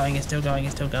 it's still going. It's still going.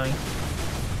 It's still going.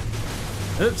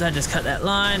 Oops! I just cut that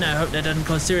line. I hope that doesn't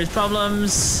cause serious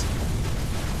problems.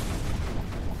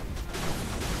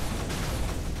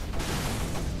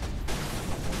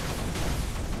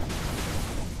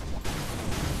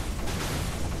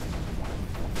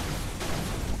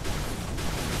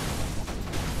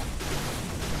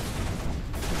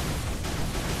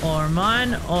 Or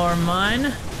mine, or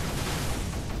mine.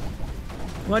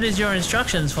 What is your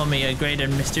instructions for me, a great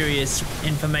and mysterious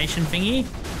information thingy?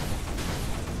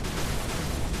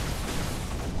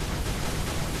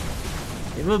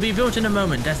 It will be built in a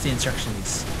moment, that's the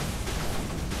instructions.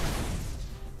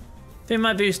 Thing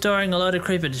might be storing a lot of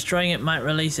creeper, destroying it might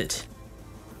release it.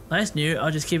 Nice new, I'll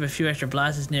just keep a few extra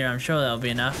blasters near, I'm sure that'll be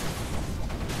enough.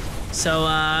 So,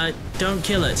 don't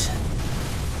kill it.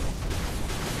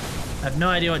 I have no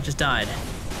idea what just died.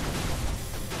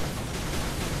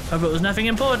 Hope it was nothing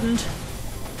important.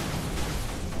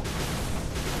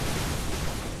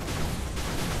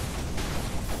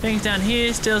 Things down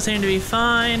here still seem to be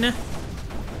fine. Uh-oh,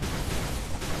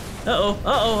 uh-oh,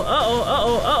 uh-oh,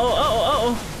 uh-oh, uh-oh, uh-oh,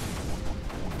 uh-oh.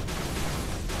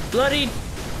 Bloody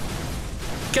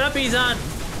guppies aren't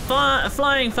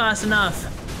flying fast enough.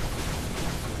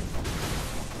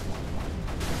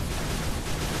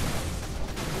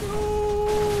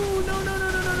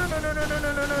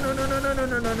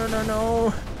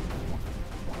 no.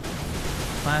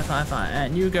 Fire, fire, fire.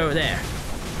 And you go there.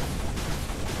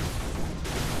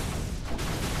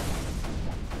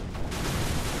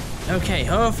 Okay,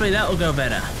 hopefully that will go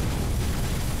better.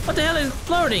 What the hell is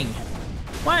exploding?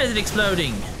 Why is it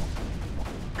exploding?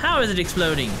 How is it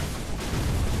exploding?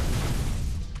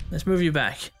 Let's move you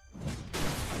back.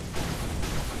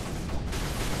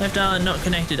 Left island not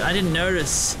connected. I didn't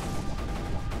notice.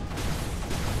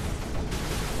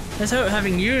 Let's hope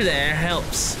having you there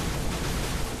helps.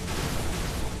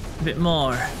 A bit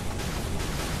more.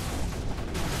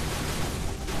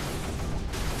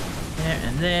 There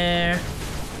and there.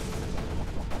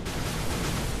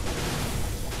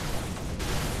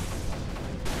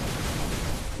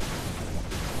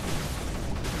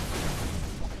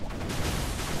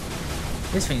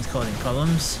 This thing's causing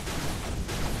problems.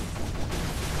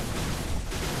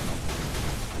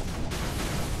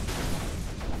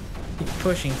 Keep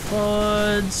pushing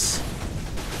forwards.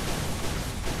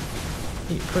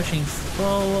 Keep pushing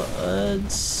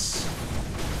forwards.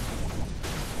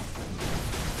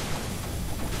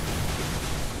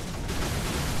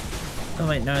 Oh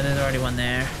wait, no, there's already one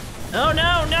there. Oh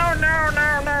no, no, no,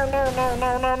 no, no, no, no,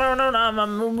 no, no, no, no,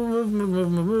 no,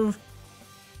 move.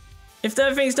 If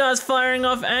that thing starts firing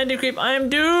off anti-creep, I am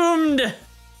doomed!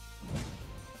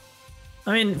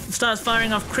 I mean, starts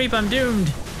firing off creep, I'm doomed.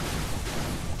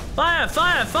 Fire,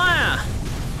 fire, fire!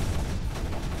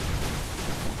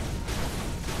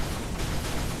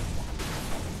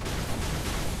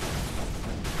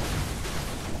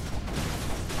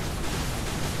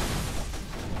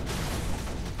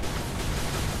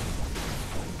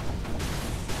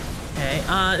 Okay,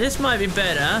 this might be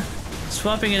better.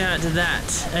 Swapping it out to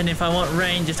that, and if I want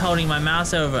range, just holding my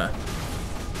mouse over.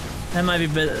 That might be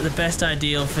the best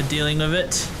ideal for dealing with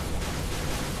it.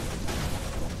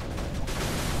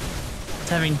 It's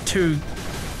having two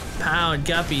powered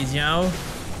guppies, yo.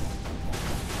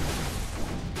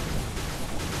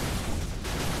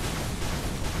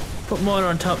 Put mortar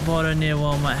on top border near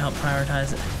wall might help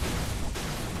prioritize it.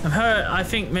 I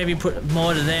think maybe put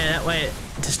mortar there, that way it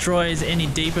destroys any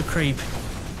deeper creep.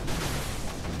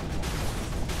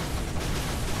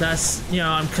 Thus, you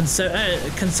know, I'm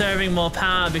conserving more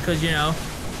power because, you know,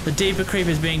 the deeper creep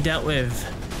is being dealt with.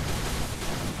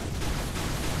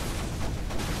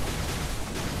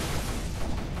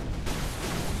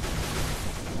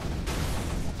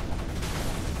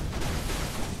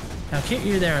 I'll keep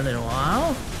you there a little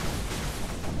while.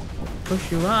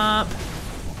 Push you up.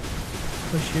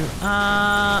 Push you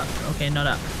up. Okay, not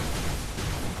up.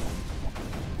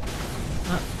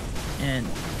 Up and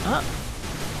up.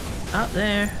 Up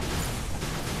there.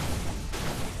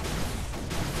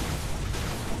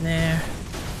 There.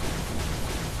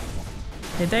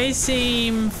 Okay, they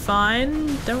seem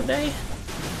fine, don't they?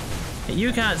 Okay,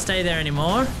 you can't stay there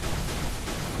anymore.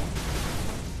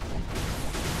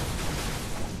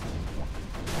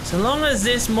 So long as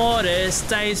this mortar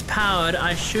stays powered,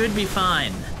 I should be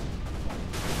fine.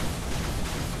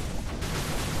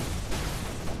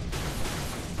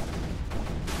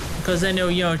 Because then it'll,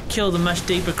 you know, kill the much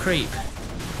deeper creep.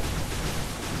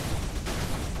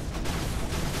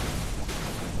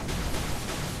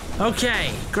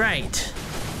 Okay, great.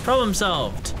 Problem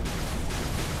solved.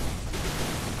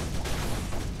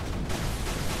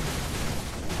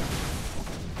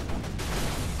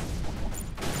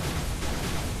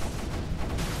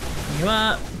 Bring you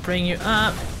up, bring you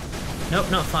up.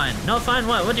 Nope, not fine. Not fine?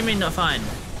 What? What do you mean not fine?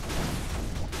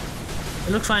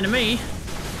 It looks fine to me.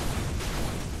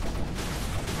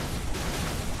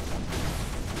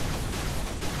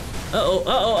 Uh-oh,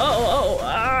 uh-oh, uh-oh, uh-oh.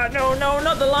 Ah, no, no,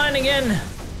 not the line again.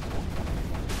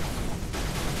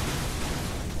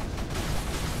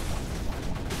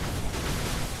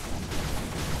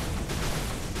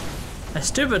 A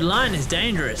stupid line is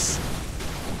dangerous.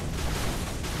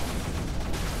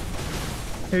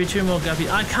 Maybe two more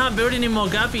guppies. I can't build any more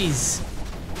guppies.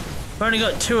 I've only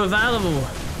got 2 available.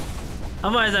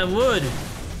 Otherwise I would.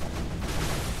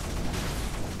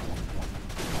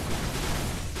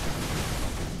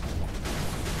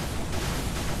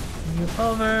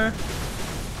 Over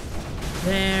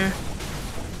there,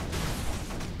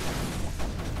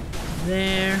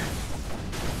 there.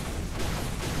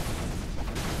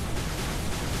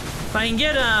 If I can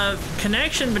get a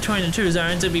connection between the 2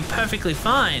 zones, it'll be perfectly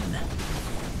fine.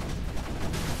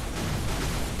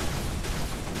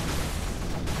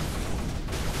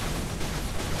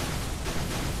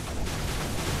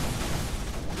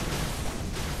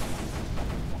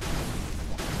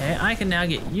 Okay, I can now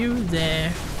get you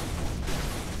there.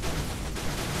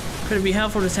 Could it be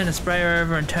helpful to send a sprayer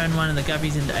over and turn one of the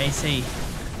guppies into AC?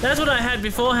 That's what I had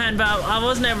beforehand, but I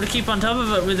wasn't able to keep on top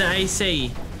of it with the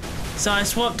AC. So I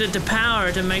swapped it to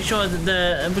power to make sure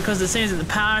that because it seems that the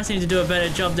power seems to do a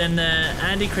better job than the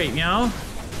anti-creep, you know?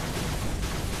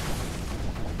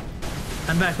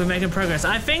 I'm back, we're making progress.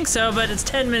 I think so, but it's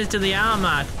 10 minutes to the hour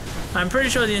mark. I'm pretty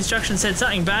sure the instruction said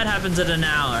something bad happens at an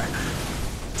hour.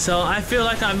 So I feel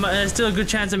like there's still a good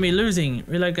chance of me losing.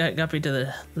 Reload Guppy to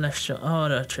the left shore. Oh,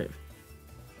 the trip.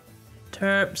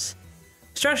 Terps.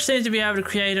 Structure seems to be able to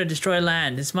create or destroy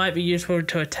land. This might be useful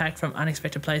to attack from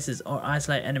unexpected places or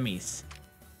isolate enemies.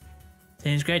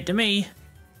 Seems great to me.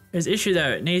 There's an issue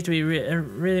though. It needs to be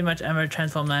really much ammo to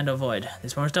transform land or void.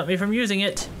 This won't stop me from using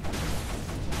it.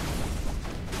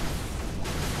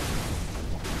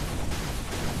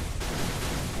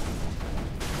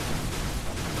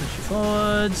 Push you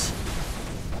forwards.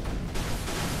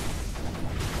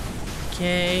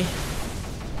 Okay.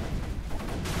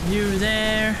 You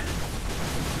there.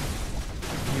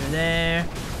 You there.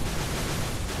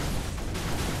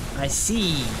 I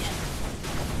see.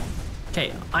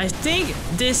 Okay, I think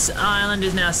this island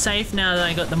is now safe now that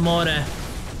I got the mortar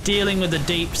dealing with the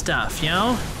deep stuff, you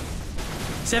know?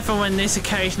 Except for when this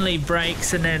occasionally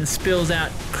breaks and then spills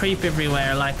out creep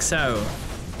everywhere like so.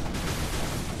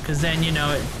 Because then, you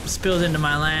know, it spills into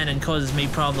my land and causes me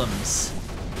problems.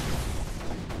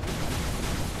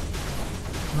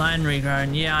 Line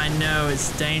regrown. Yeah, I know,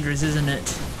 it's dangerous, isn't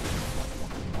it?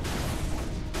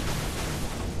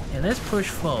 Yeah, let's push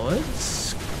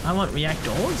forwards. I want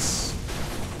reactors.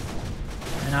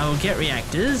 And I will get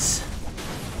reactors.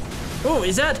 Oh,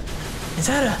 is that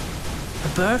a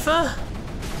Bertha?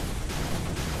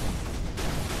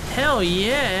 Hell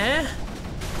yeah!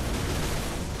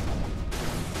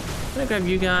 I'm gonna grab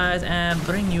you guys and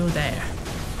bring you there.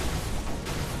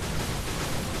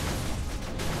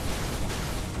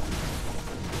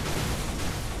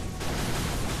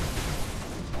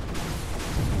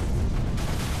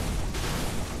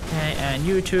 Okay, and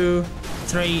you 2,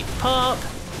 3, pop!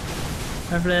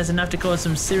 Hopefully that's enough to cause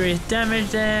some serious damage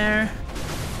there.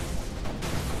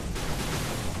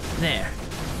 There.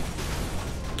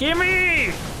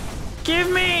 Gimme! Give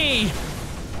me!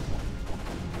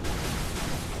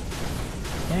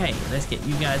 Okay, let's get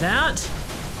you guys out.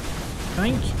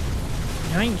 Yoink.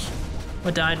 Yoink.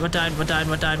 What died? What died? What died?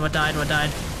 What died? What died? What died?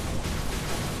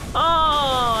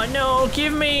 Oh, no,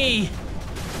 give me!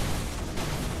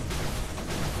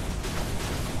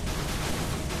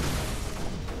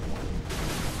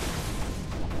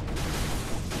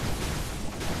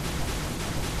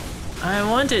 I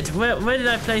want it. Where did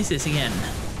I place this again?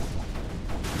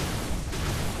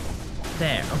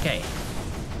 There, okay.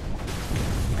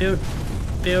 Build,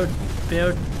 build,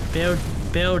 build, build,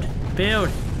 build, build,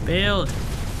 build.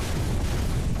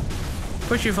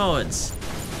 Push you forwards.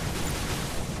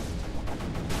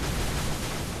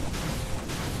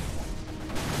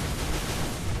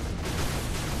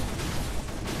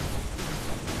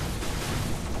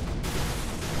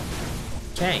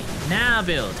 Okay, now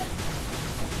build.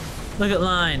 Look at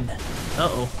line.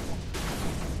 Uh-oh.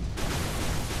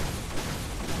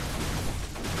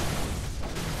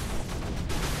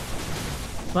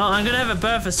 Well, I'm gonna have a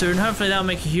Bertha soon. Hopefully that'll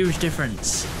make a huge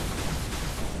difference.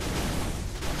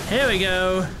 Here we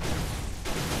go.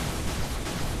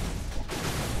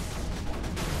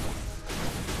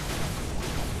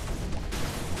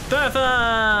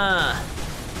 Bertha!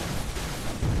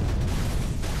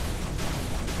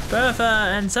 Bertha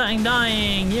and something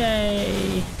dying.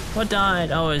 Yay! What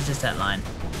died? Oh, it's just that line.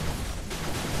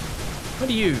 What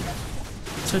are you?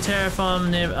 So terraform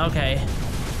near. Okay.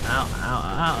 Ow, ow,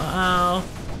 ow, ow.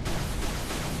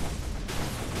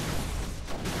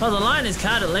 Well, the line is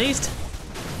cut at least.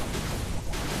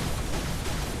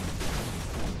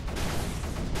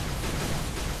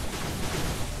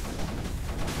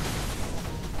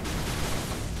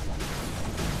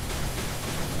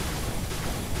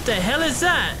 What the hell is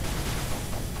that?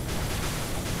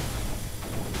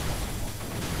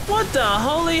 What the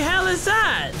holy hell is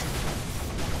that?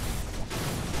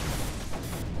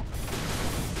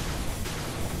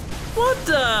 What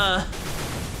the?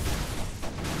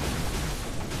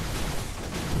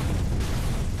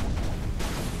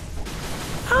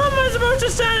 How am I supposed to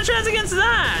stand a chance against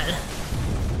that?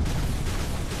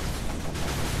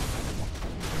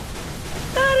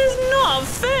 That is not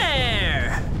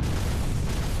fair.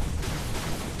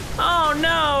 Oh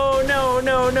no, no,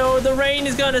 no, no. The rain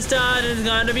is gonna start and it's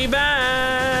gonna be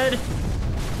bad.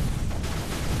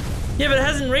 Yeah, but it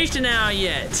hasn't reached an hour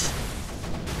yet.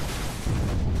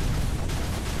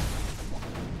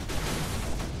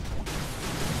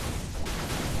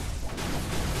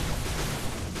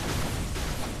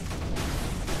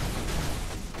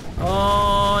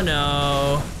 Oh Oh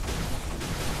no.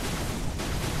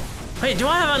 Wait, do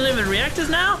I have unlimited reactors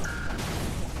now?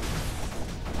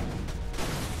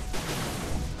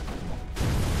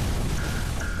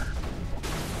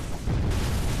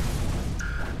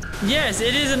 Yes,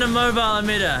 it is an immobile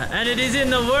emitter, and it is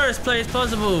in the worst place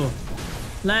possible.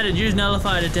 Landed, use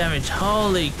nullifier to damage.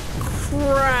 Holy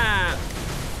crap.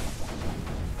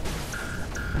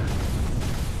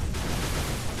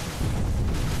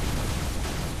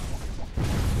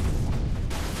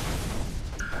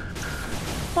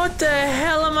 What the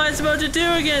hell am I supposed to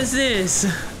do against this?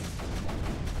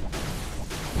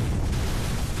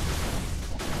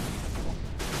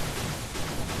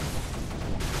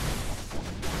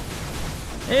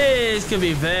 This could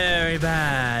be very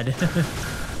bad.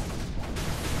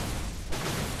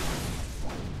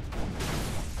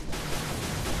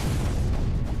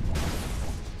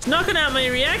 It's knocking out my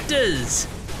reactors.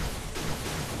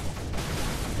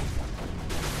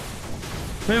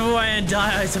 Move away and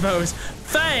die, I suppose.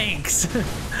 Thanks!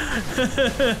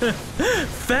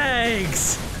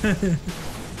 Thanks! I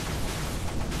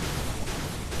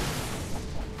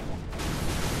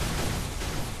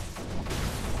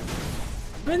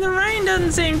mean, the rain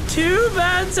doesn't seem too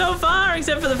bad so far,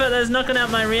 except for the fact that it's knocking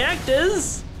out my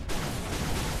reactors.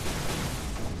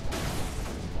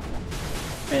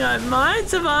 I mean, I might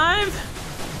survive.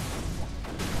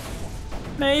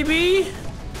 Maybe.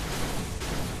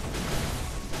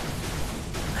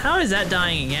 How is that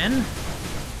dying again?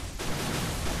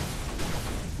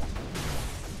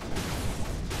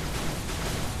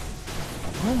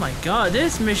 Oh my god,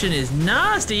 this mission is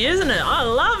nasty, isn't it? I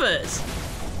love it!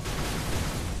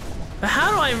 But how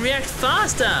do I react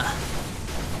faster?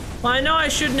 Well, I know I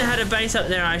shouldn't have had a base up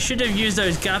there. I should have used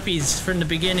those guppies from the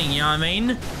beginning, you know what I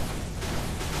mean?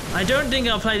 I don't think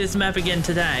I'll play this map again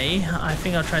today. I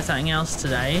think I'll try something else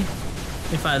today.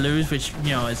 If I lose, which, you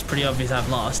know, it's pretty obvious I've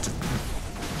lost.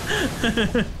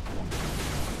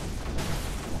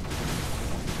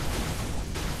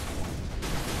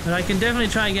 But I can definitely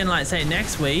try again, like, say,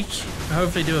 next week.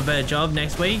 Hopefully do a better job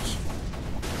next week.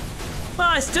 Well,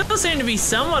 I still seem to be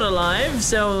somewhat alive,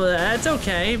 so that's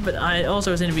okay. But I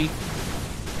also seem to be,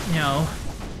 you know,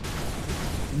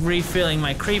 refilling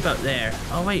my creep up there.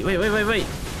 Oh, wait.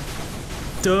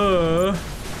 Duh.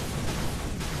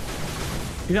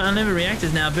 You got unlimited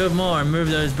reactors now. Build more and move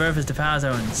those berthas to power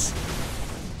zones.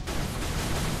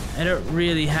 I don't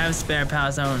really have spare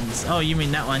power zones. Oh, you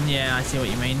mean that one? Yeah, I see what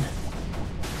you mean.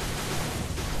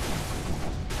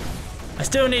 I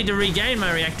still need to regain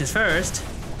my reactors first.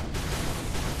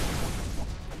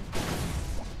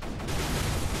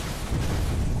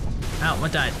 Ow,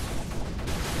 what died?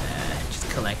 Just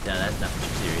collect that, that's nothing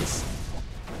too serious.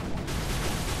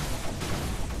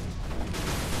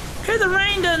 Okay, the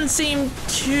rain doesn't seem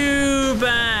too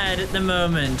bad at the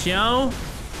moment, you know?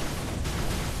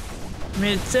 I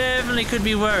mean, it definitely could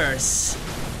be worse.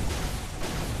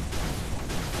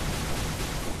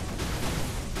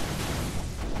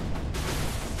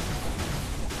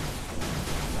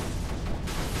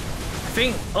 I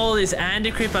think all this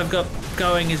anti-creep I've got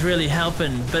going is really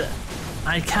helping, but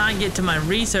I can't get to my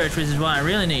research, which is what I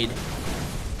really need.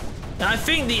 I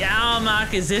think the hour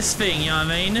mark is this thing, you know what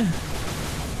I mean?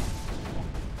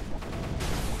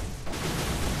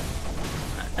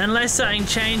 Unless something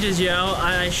changes, yo,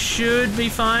 I should be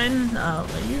fine. Are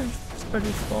you supposed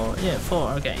to be 4? Yeah,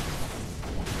 4, okay.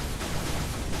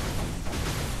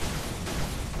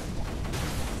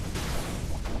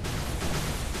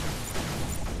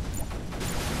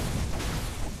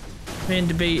 I mean,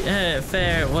 to be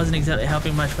fair, it wasn't exactly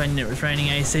helping much when it was raining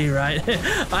AC, right?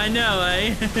 I know,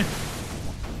 eh?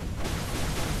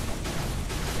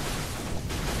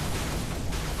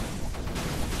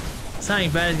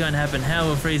 Something bad is going to happen. Hell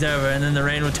will freeze over and then the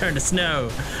rain will turn to snow.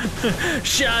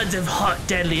 Shards of hot,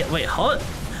 deadly... Wait, hot?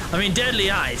 I mean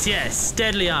deadly ice, yes.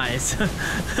 Deadly ice.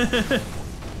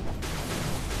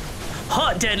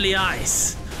 Hot, deadly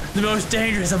ice. The most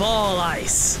dangerous of all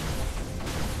ice.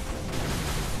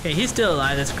 Okay, he's still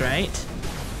alive, that's great.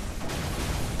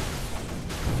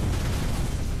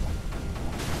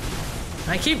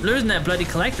 I keep losing that bloody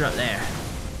collector up there.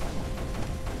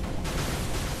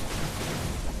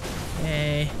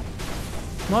 Okay.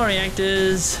 More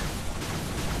reactors.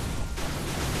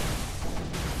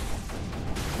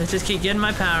 Let's just keep getting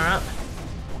my power up.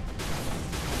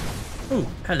 Ooh,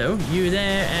 hello. You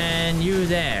there and you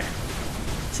there.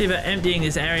 See about emptying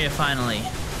this area finally.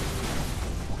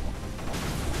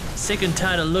 Sick and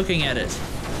tired of looking at it.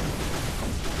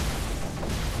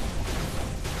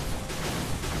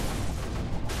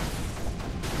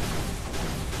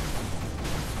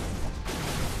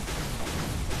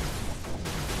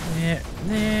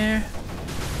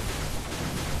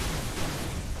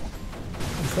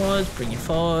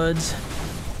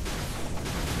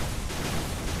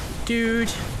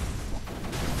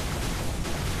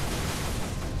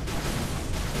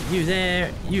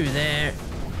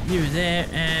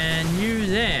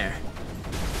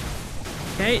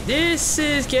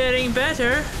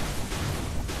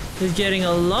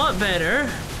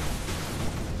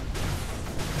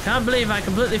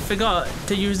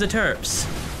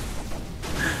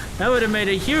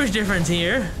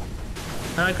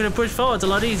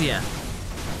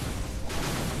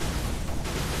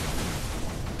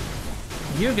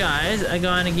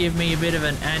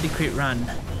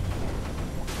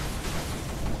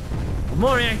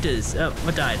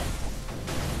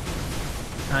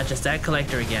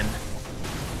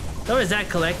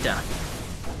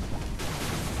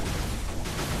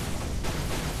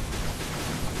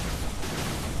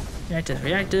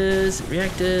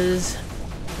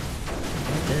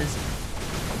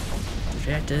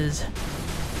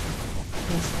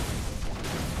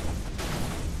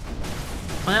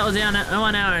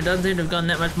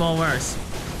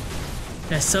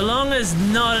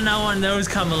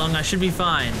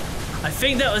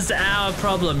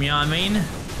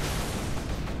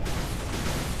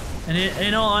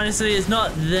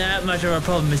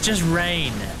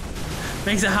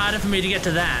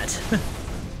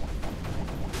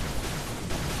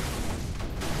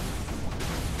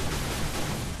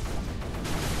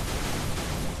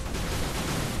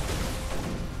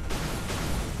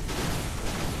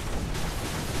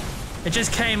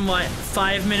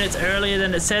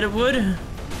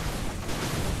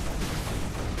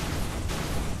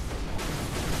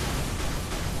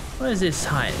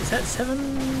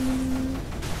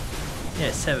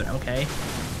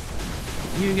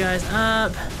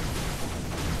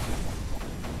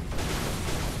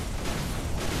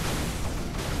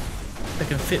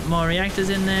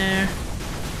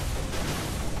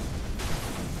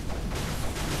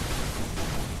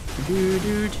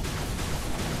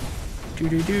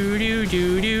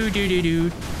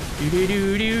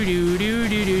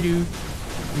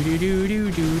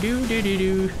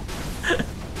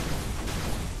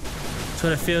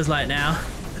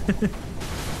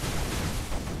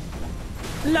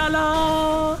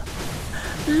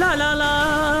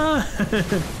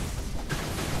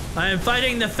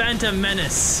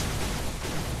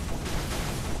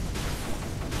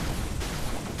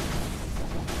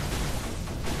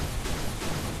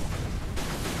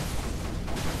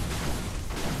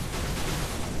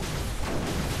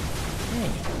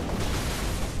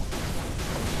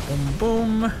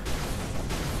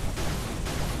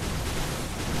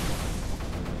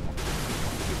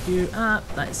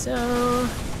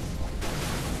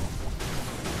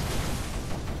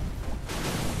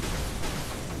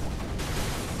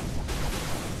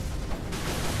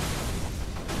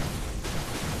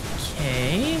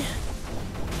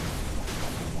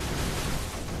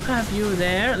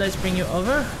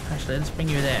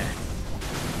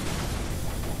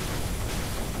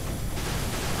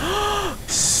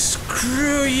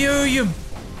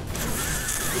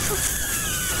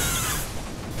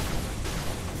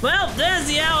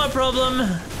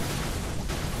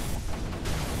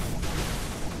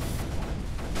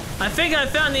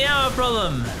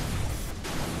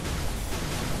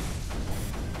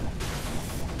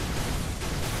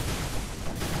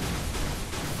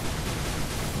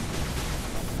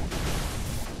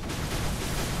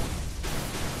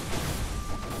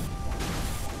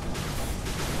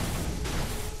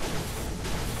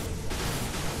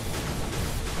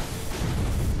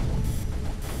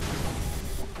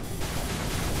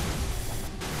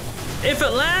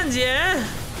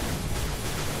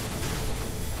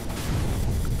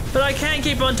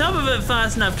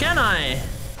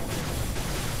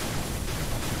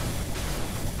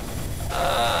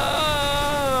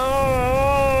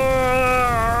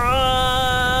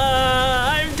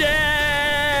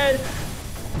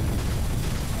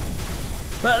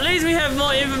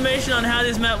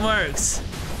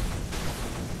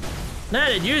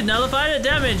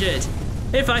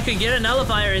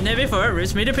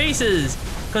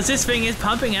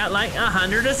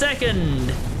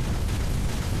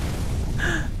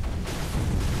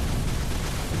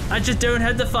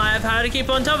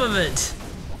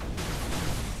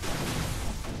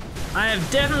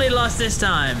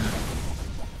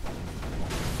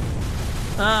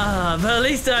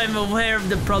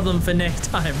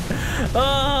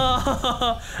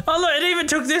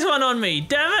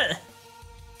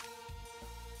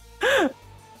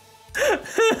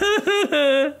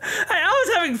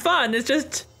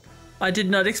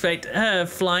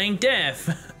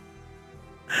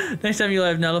 Next time you'll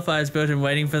have nullifiers built in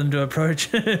waiting for them to approach.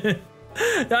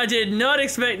 I did not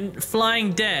expect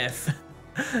flying death.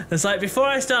 It's like before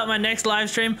I start my next live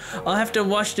stream, I'll have to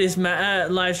watch this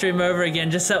live stream over again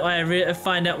just so I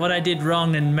find out what I did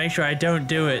wrong and make sure I don't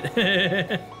do it.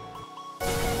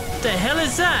 What the hell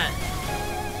is that?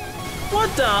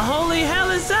 What the holy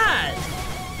hell is that?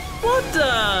 What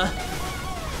the?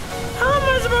 How am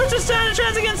I supposed to stand a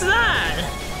chance against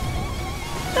that?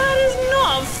 That is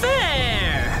not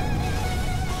fair!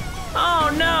 Oh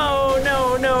no,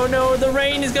 no, no, no, the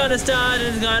rain is gonna start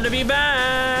and it's gonna be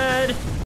bad!